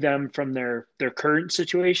remove them from their current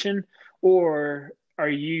situation, or are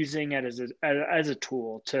using it as a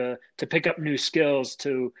tool to pick up new skills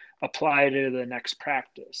to apply to the next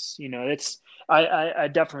practice. I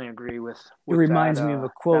definitely agree with it reminds that, me of a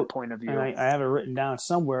quote, that point of view. and I have it written down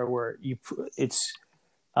somewhere where you put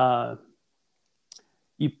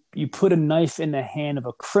a knife in the hand of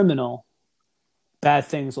a criminal, bad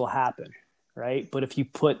things will happen, right? But if you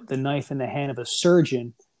put the knife in the hand of a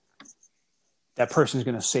surgeon, that person's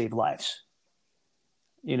going to save lives.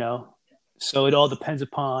 So it all depends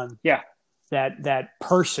upon that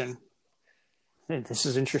person. And this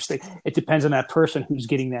is interesting. It depends on that person who's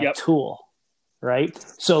getting that tool, right?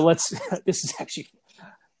 So this is actually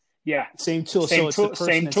same tool. It's the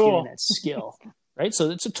person that's getting that skill, right? So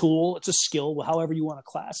it's a tool, it's a skill, however you want to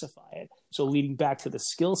classify it. So leading back to the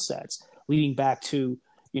skill sets, leading back to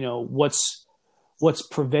what's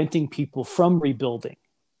preventing people from rebuilding.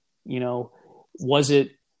 Was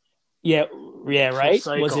it? Yeah, right.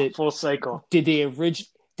 Was it full cycle? Did they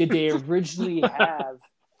originally have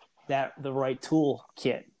the right tool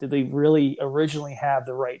kit? Did they really originally have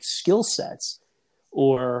the right skill sets,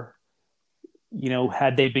 or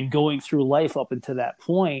had they been going through life up until that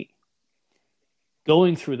point,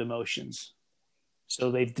 going through the motions? So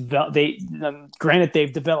granted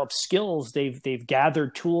they've developed skills, they've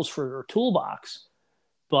gathered tools for their toolbox,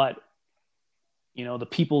 but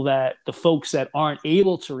the folks that aren't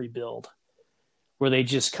able to rebuild, where they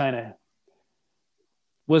just kind of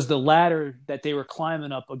was the ladder that they were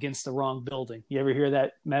climbing up against the wrong building. You ever hear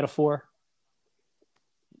that metaphor?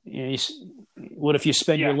 What if you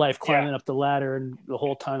spend your life climbing up the ladder and the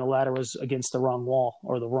whole time the ladder was against the wrong wall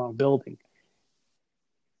or the wrong building?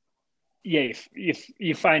 Yeah,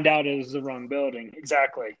 you find out it was the wrong building.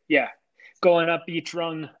 Exactly. Yeah, going up each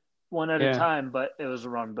rung one at a time, but it was the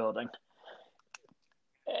wrong building.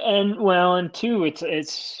 And two,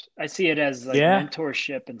 it's I see it as like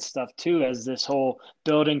mentorship and stuff too, as this whole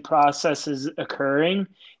building process is occurring.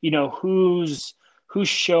 Who's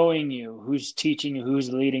showing you, who's teaching you,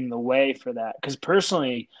 who's leading the way for that? Because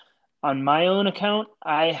personally, on my own account,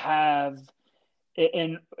 I have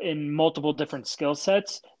in multiple different skill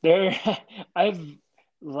sets. There, I've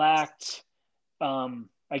lacked,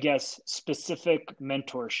 I guess, specific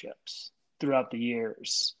mentorships throughout the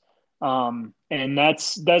years, and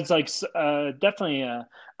that's like definitely a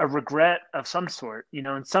regret of some sort.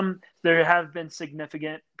 And some there have been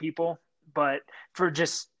significant people, but for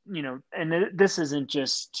just and this isn't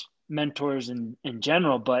just mentors in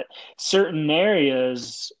general, but certain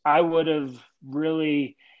areas I would have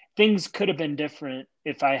really things could have been different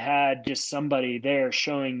if I had just somebody there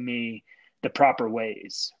showing me the proper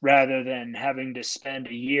ways rather than having to spend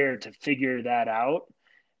a year to figure that out.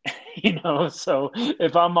 So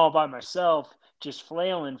if I'm all by myself just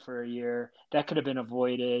flailing for a year, that could have been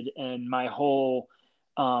avoided, and my whole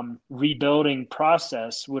rebuilding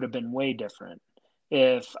process would have been way different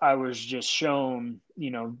if I was just shown,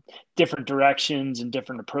 different directions and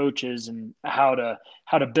different approaches and how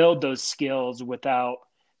to build those skills without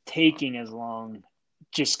taking as long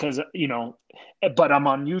just because, but I'm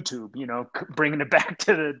on YouTube, bringing it back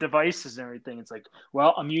to the devices and everything. It's like,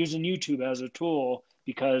 well, I'm using YouTube as a tool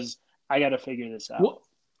because I got to figure this out. Well,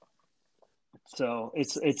 So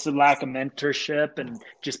it's a lack of mentorship and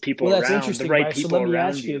just people well, that's around the interesting, right Bryce. So people let me around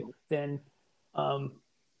ask you you. then, um,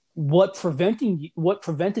 what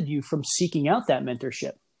prevented you from seeking out that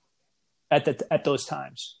mentorship at those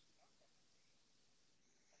times?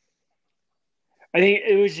 I think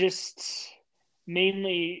it was just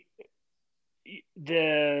mainly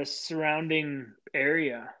the surrounding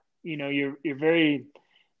area. You're very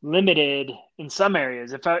limited in some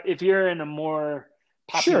areas. If you're in a more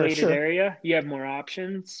Sure, populated sure. area, you have more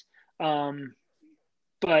options. Um,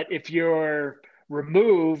 but if you're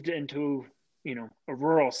removed into a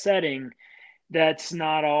rural setting, that's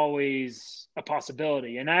not always a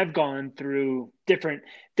possibility. And I've gone through different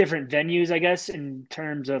venues, I guess, in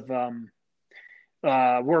terms of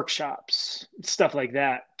workshops, stuff like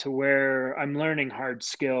that, to where I'm learning hard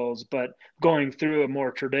skills, but going through a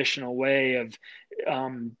more traditional way of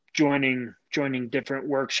joining different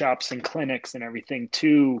workshops and clinics and everything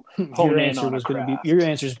to hone in on a Your craft.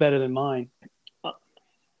 answer is better than mine.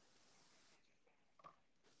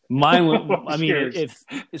 Mine, I What's mean, yours?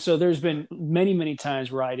 if so, there's been many, many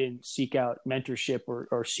times where I didn't seek out mentorship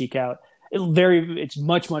or seek out. It's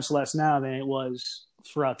much, much less now than it was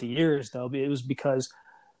throughout the years, though. It was because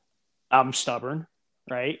I'm stubborn,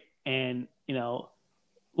 right? And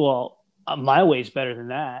well, my way's better than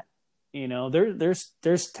that. There's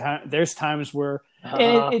times where, and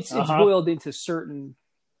Uh-huh. it's Uh-huh. boiled into certain,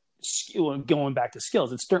 going back to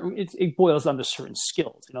skills. It boils down to certain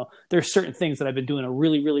skills. There's certain things that I've been doing a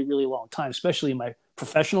really, really, really long time, especially in my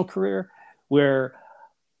professional career, where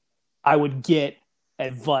I would get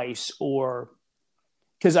advice, or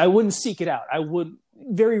because I wouldn't seek it out. I would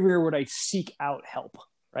Very rare would I seek out help,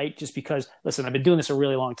 right? Just because, listen, I've been doing this a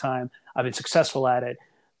really long time. I've been successful at it.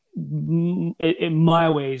 In my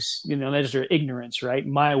ways, that's their ignorance, right?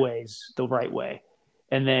 My ways, the right way.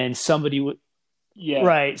 And then Yeah.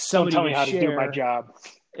 Don't somebody tell me would how to do my share job.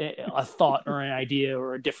 a thought or an idea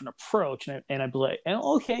or a different approach, and I'd be like,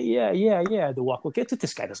 okay, yeah. The walk. Well, get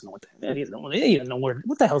this guy doesn't know he doesn't know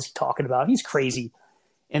what the hell is he talking about? He's crazy.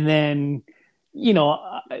 And then,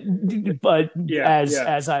 but Yeah. as Yeah.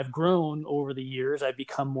 as I've grown over the years, I've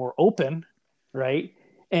become more open, right?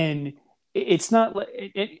 And it's not like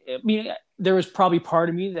I mean, there was probably part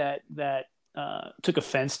of me that took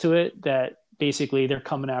offense to it. That basically they're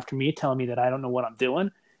coming after me, telling me that I don't know what I'm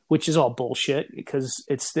doing, which is all bullshit because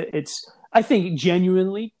it's. I think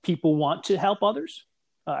genuinely people want to help others.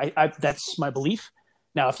 That's my belief.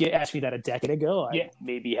 Now, if you asked me that a decade ago, I Yeah.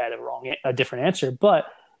 maybe had a different answer. But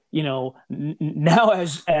now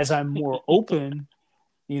as I'm more open,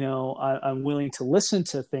 I'm willing to listen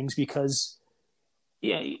to things because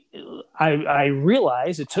yeah, I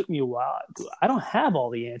realize it took me a while. I don't have all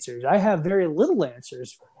the answers. I have very little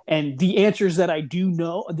answers, and the answers that I do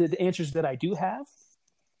know, the answers that I do have,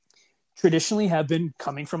 traditionally have been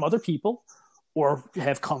coming from other people, or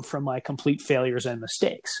have come from my complete failures and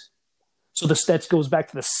mistakes. So that goes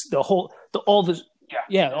back to the whole the all the Yeah.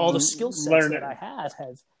 yeah all the And skill sets learn that it. I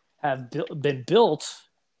been built,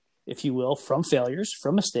 if you will, from failures,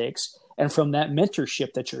 from mistakes, and from that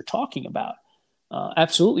mentorship that you're talking about.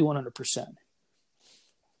 Absolutely, 100%.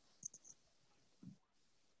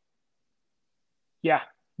 Yeah.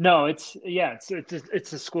 No, it's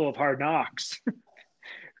a school of hard knocks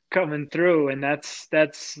coming through, and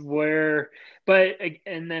that's where. But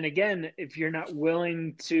and then again, if you're not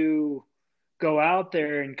willing to go out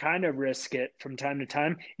there and kind of risk it from time to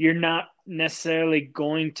time, you're not necessarily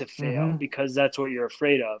going to fail Mm-hmm. because that's what you're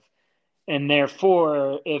afraid of. And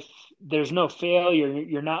therefore, if there's no failure,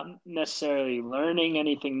 you're not necessarily learning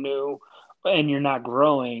anything new, and you're not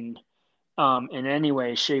growing in any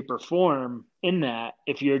way, shape, or form in that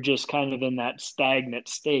if you're just kind of in that stagnant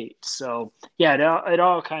state. So yeah, it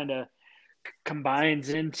all kind of combines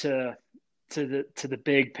into to the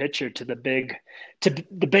big picture, to the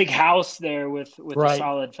big house there with a Right.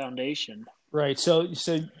 solid foundation. Right.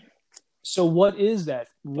 So what is that?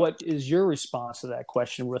 What is your response to that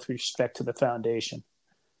question with respect to the foundation?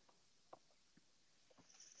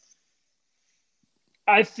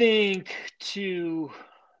 I think to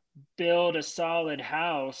build a solid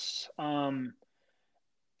house, I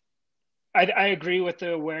agree with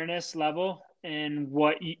the awareness level and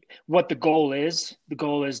what the goal is. The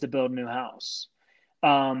goal is to build a new house.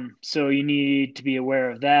 So you need to be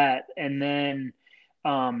aware of that, and then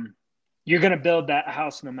um, you're going to build that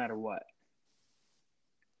house no matter what.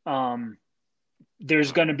 Um,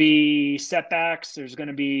 there's going to be setbacks. There's going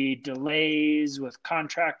to be delays with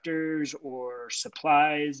contractors or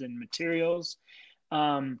supplies and materials.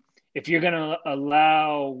 Um, if you're going to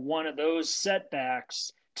allow one of those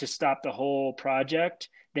setbacks to stop the whole project,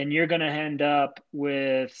 then you're going to end up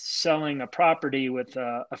with selling a property with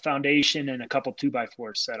a foundation and a couple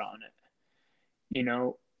 2x4s set on it. You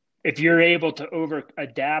know, if you're able to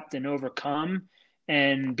adapt and overcome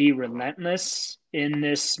and be relentless in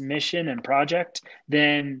this mission and project,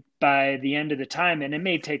 then by the end of the time, and it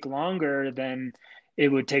may take longer than it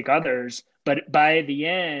would take others, but by the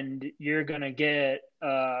end, you're going to get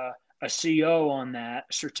a CO on that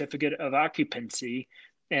certificate of occupancy,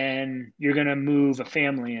 and you're going to move a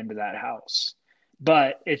family into that house.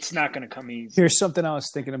 But it's not going to come easy. Here's something I was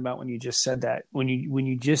thinking about when you just said that. When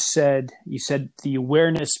you just said, you said the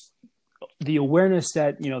awareness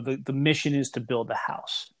that, you know, the mission is to build a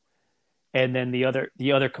house. And then the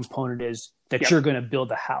other component is that you're going to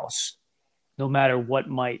build a house no matter what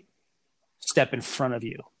might step in front of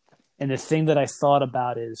you. And the thing that I thought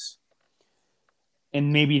about is,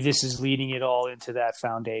 and maybe this is leading it all into that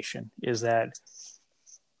foundation, is that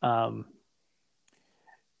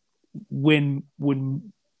when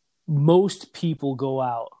most people go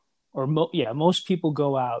out, or most people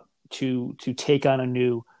go out to take on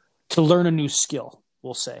to learn a new skill.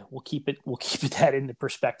 We'll say we'll keep it that into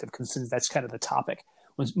perspective, because since that's kind of the topic.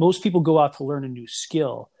 When most people go out to learn a new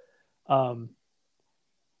skill,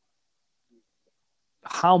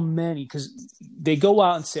 how many? Because they go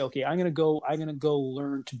out and say, okay, I'm gonna go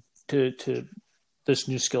learn to this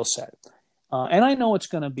new skill set, and I know it's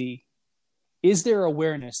gonna be. Is there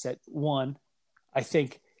awareness that, one, I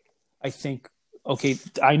think, okay,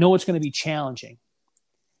 I know it's going to be challenging,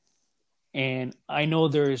 and I know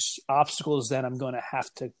there's obstacles that I'm going to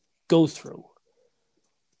have to go through,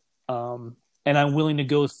 and I'm willing to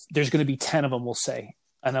go. There's going to be 10 of them, we'll say,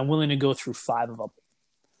 and I'm willing to go through 5 of them,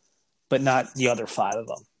 but not the other 5 of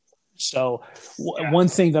them. So one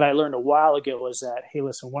thing that I learned a while ago was that, hey,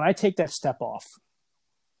 listen, when I take that step off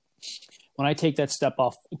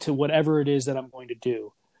to whatever it is that I'm going to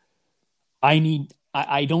do, I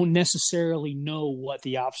don't necessarily know what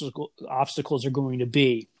the obstacles are going to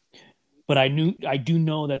be, but I do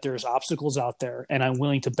know that there's obstacles out there, and I'm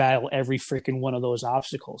willing to battle every freaking one of those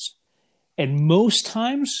obstacles. And most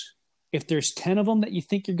times, if there's 10 of them that you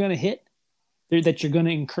think you're going to hit, that you're going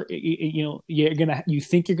to incur, you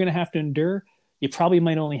think you're going to have to endure, you probably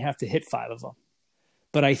might only have to hit 5 of them.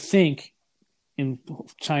 But I think, in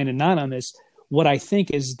trying to not on this, what I think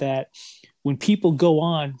is that when people go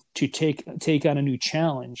on to take on a new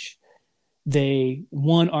challenge, they,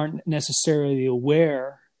 one, aren't necessarily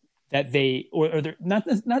aware that or they're not,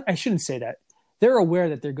 I shouldn't say that. They're aware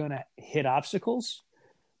that they're going to hit obstacles,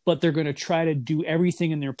 but they're going to try to do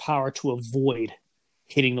everything in their power to avoid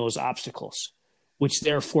hitting those obstacles, which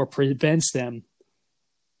therefore prevents them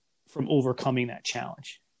from overcoming that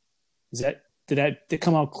challenge. Did that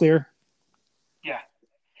come out clear? Yeah.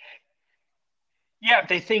 Yeah,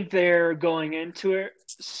 they think they're going into it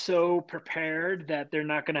so prepared that they're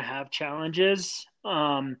not going to have challenges.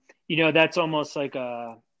 That's almost like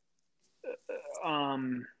I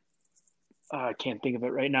can't think of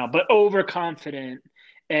it right now, but overconfident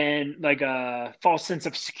and like a false sense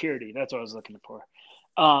of security. That's what I was looking for.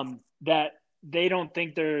 That they don't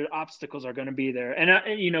think their obstacles are going to be there.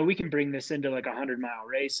 And we can bring this into like 100-mile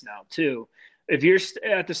race now too. If you're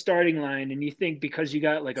at the starting line and you think because you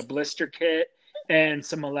got like a blister kit and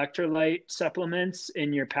some electrolyte supplements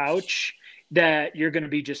in your pouch that you're going to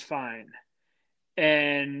be just fine.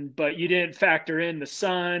 But you didn't factor in the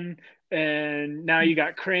sun, and now you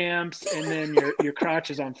got cramps, and then your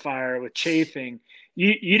crotch is on fire with chafing.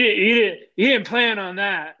 You didn't plan on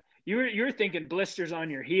that. You were thinking blisters on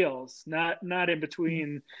your heels, not in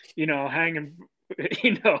between, hanging,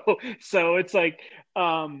 So it's like,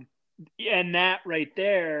 and that right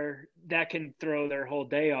there, that can throw their whole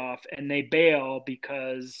day off, and they bail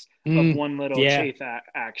because of Mm, one little yeah. chafe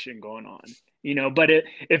action going on. But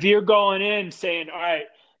if you're going in saying, all right,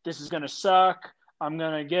 this is going to suck, I'm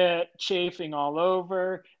going to get chafing all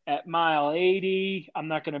over at mile 80, I'm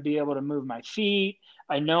not going to be able to move my feet,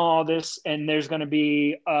 I know all this, and there's going to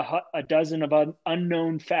be a dozen of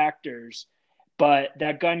unknown factors, but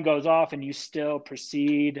that gun goes off and you still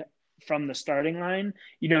proceed from the starting line.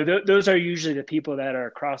 Those are usually the people that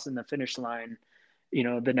are crossing the finish line,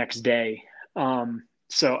 the next day.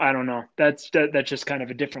 So I don't know. That's just kind of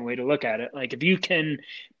a different way to look at it. Like if you can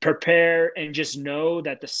prepare and just know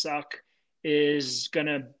that the suck is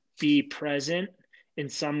gonna be present in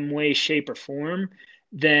some way, shape, or form,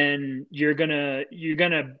 then you're gonna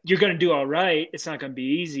do all right. It's not gonna be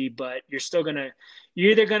easy, but you're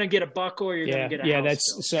either gonna get a buckle or you're gonna Yeah, get a yeah, house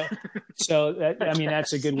that's built. so that, I I mean,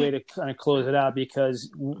 that's a guess. good way to kind of close it out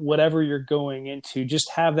because whatever you're going into, just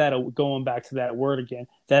have that going back to that word again,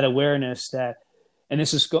 that awareness that, and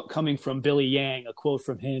this is coming from Billy Yang, a quote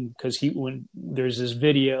from him, because when there's this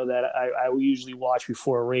video that I usually watch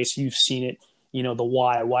before a race, you've seen it, the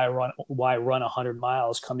why run 100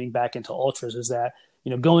 miles coming back into ultras is that,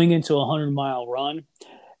 going into a 100-mile run,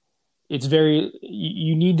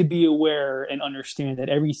 you need to be aware and understand that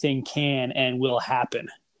everything can and will happen,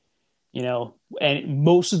 and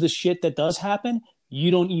most of the shit that does happen, you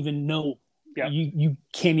don't even know. Yeah. You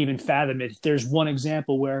can't even fathom it. There's one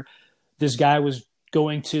example where this guy was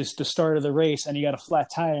going to the start of the race and he got a flat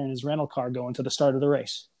tire in his rental car going to the start of the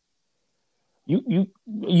race.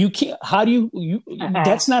 You can't, how do you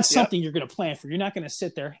that's not Yep. something you're going to plan for. You're not going to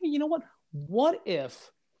sit there, hey, what if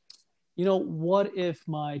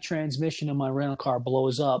my transmission in my rental car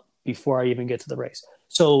blows up before I even get to the race?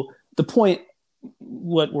 So the point,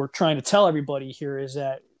 what we're trying to tell everybody here is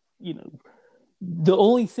that, the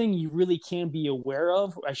only thing you really can be aware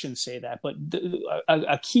of, I shouldn't say that, but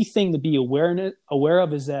a key thing to be aware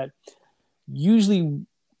of is that usually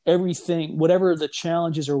everything, whatever the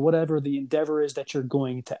challenges or whatever the endeavor is that you're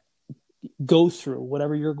going to go through,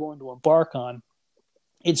 whatever you're going to embark on,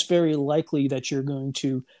 it's very likely that you're going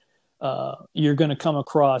to come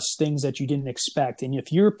across things that you didn't expect. And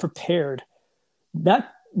if you're prepared, not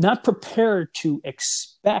prepared to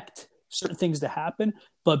expect certain things to happen,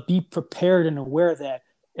 but be prepared and aware that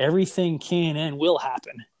everything can and will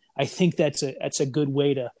happen, I think that's a good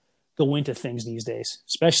way to go into things these days,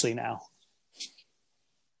 especially now.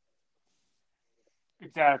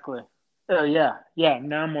 Exactly. Oh yeah, yeah.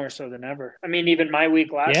 Now more so than ever. I mean, even my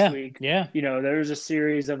week last Yeah, week, yeah. there was a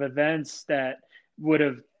series of events that would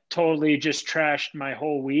have totally just trashed my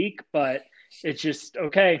whole week. But it's just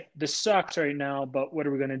okay. This sucks right now, but what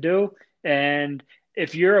are we gonna do? And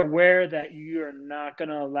if you're aware that you're not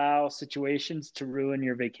gonna allow situations to ruin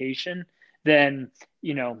your vacation, then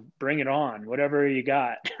bring it on. Whatever you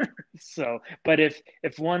got. So, but if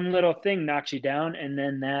one little thing knocks you down and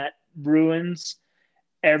then that ruins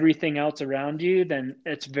everything else around you, then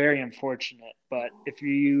it's very unfortunate. But if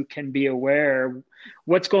you can be aware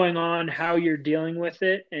what's going on, how you're dealing with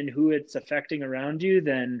it, and who it's affecting around you,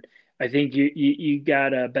 then I think you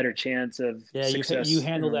got a better chance of Yeah, you success in the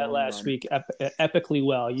handled that long last run. week epically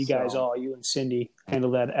well. You guys, So you and Cindy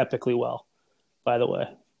handled that epically well, by the way.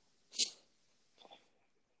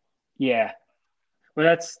 yeah, well,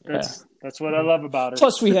 that's Yeah. that's that's what I love about her.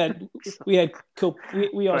 Plus, we But also had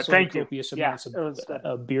thank you. copious Yeah, amounts it was good.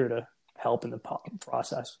 of beer to help in the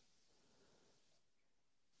process.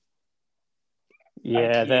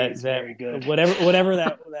 Yeah, IPA that is very good. whatever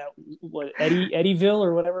that what Eddyville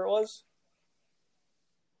or whatever it was.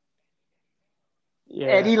 Yeah,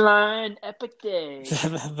 Eddie Line Epic Day.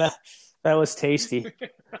 that, that was tasty.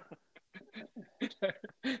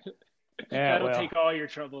 Yeah, That'll well, take all your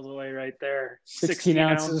troubles away right there. 16 16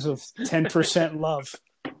 ounces of ounces. 10% love.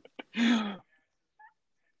 Yeah.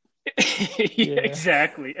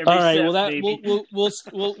 Exactly. All Every right. Well, sip, that baby.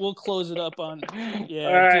 we'll close it up on. All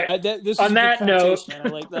Yeah, right. this was On a good that note, conversation,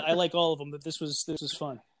 man. I like all of them, but this was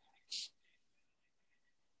fun.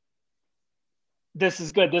 this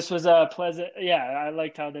is good. This was a pleasant. Yeah, I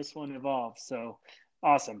liked how this one evolved. So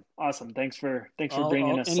awesome, awesome. Thanks for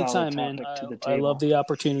bringing a solid Anytime, man. topic to the I love table. the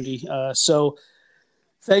opportunity. So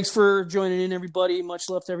thanks for joining in, everybody. Much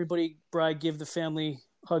love to everybody. Bride, give the family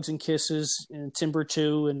hugs and kisses, and Timber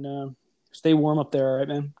too, and stay warm up there. All right,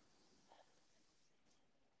 man.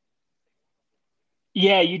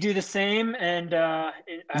 Yeah, you do the same, and I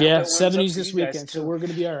hope Yeah, it warms up 70s for this you guys weekend, so too. we're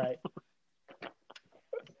gonna be all right.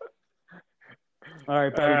 All right,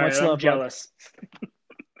 All buddy. right, Much I'm love, bud. jealous.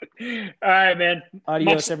 All right, man.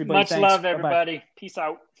 Adios, everybody. Much Thanks. love, Bye bye. everybody. Peace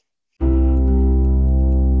out.